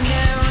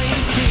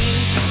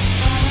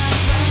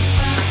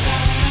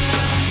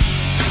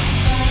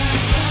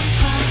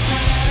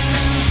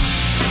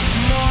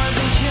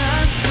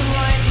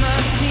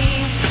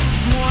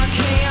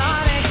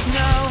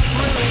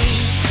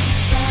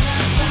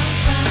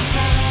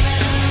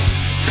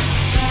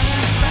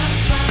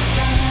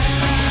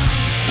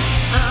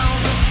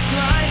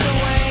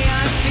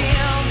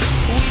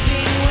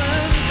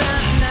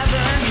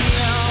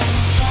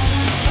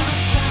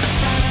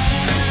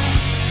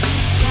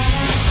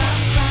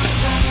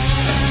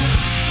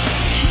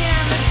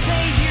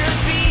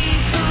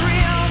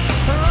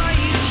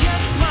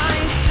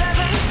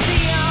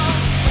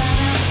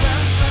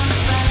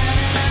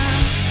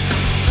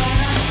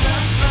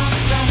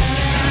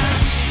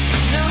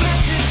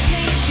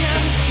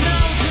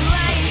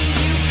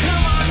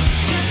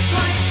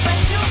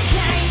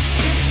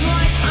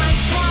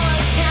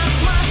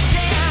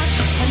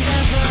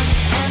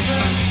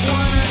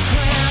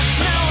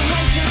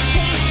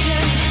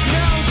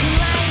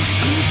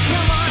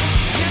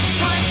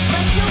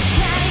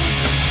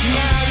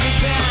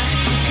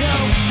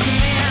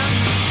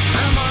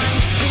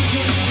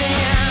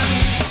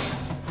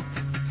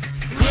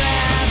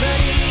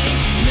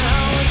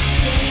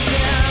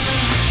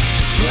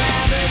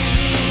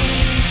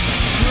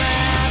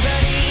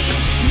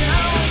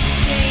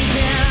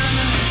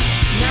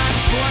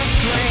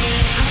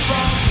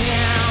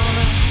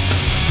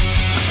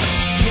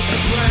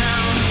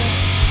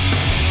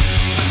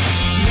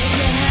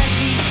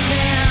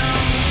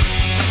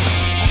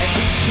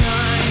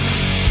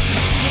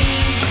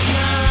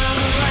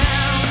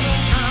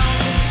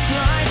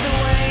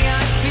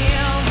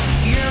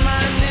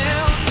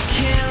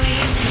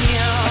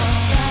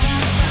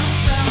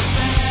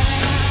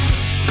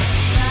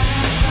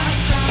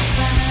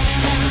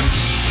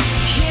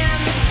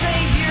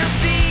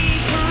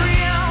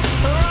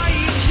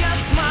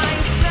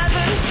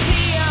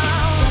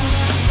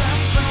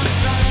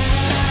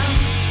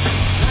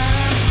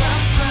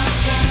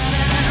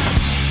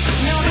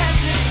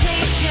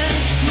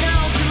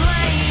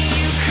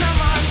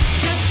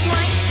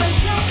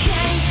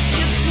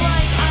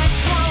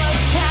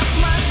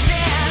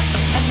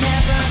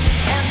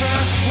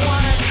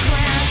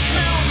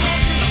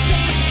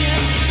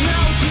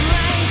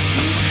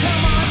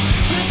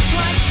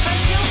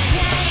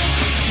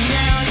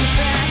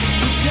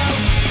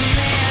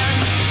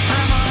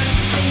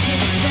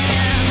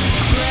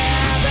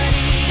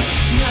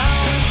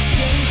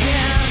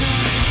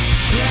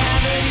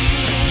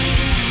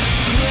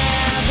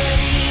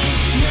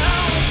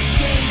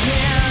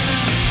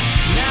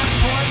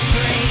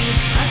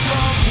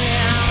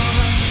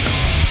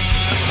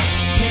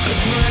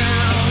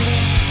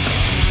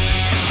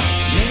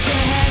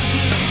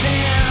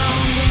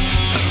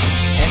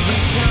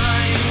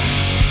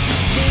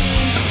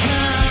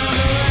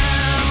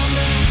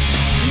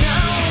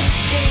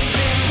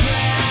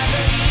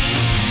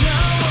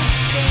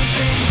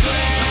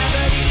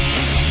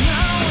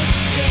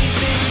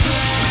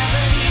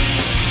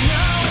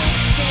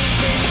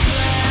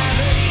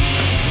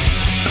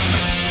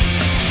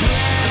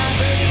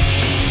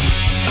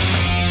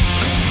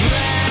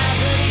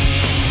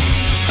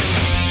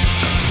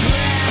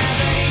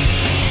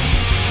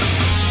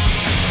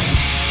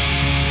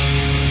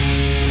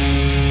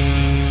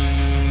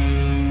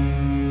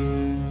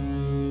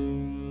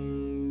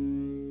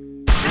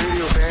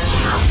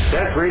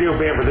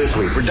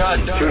this week. We're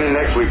done. Tune in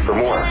next week for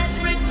more.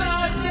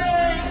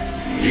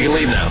 You can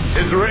leave now.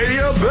 It's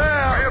Radio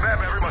Bam.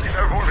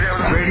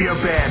 Radio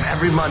Bam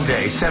every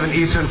Monday, 7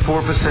 Eastern,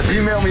 4 Pacific.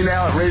 Email me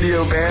now at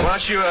Radio Bam. Why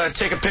don't you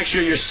take a picture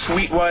of your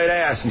sweet white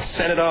ass and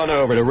send it on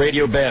over to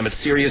Radio Bam at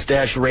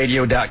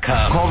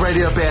Sirius-Radio.com. Call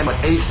Radio Bam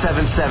at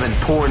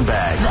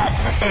 877-PORN-BAG.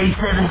 That's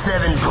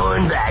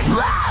 877-PORN-BAG.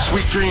 Wow.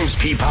 Sweet dreams,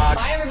 Peapod.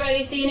 Bye,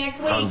 everybody. See you next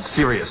week. On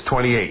Sirius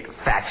 28,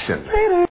 Faction. Later.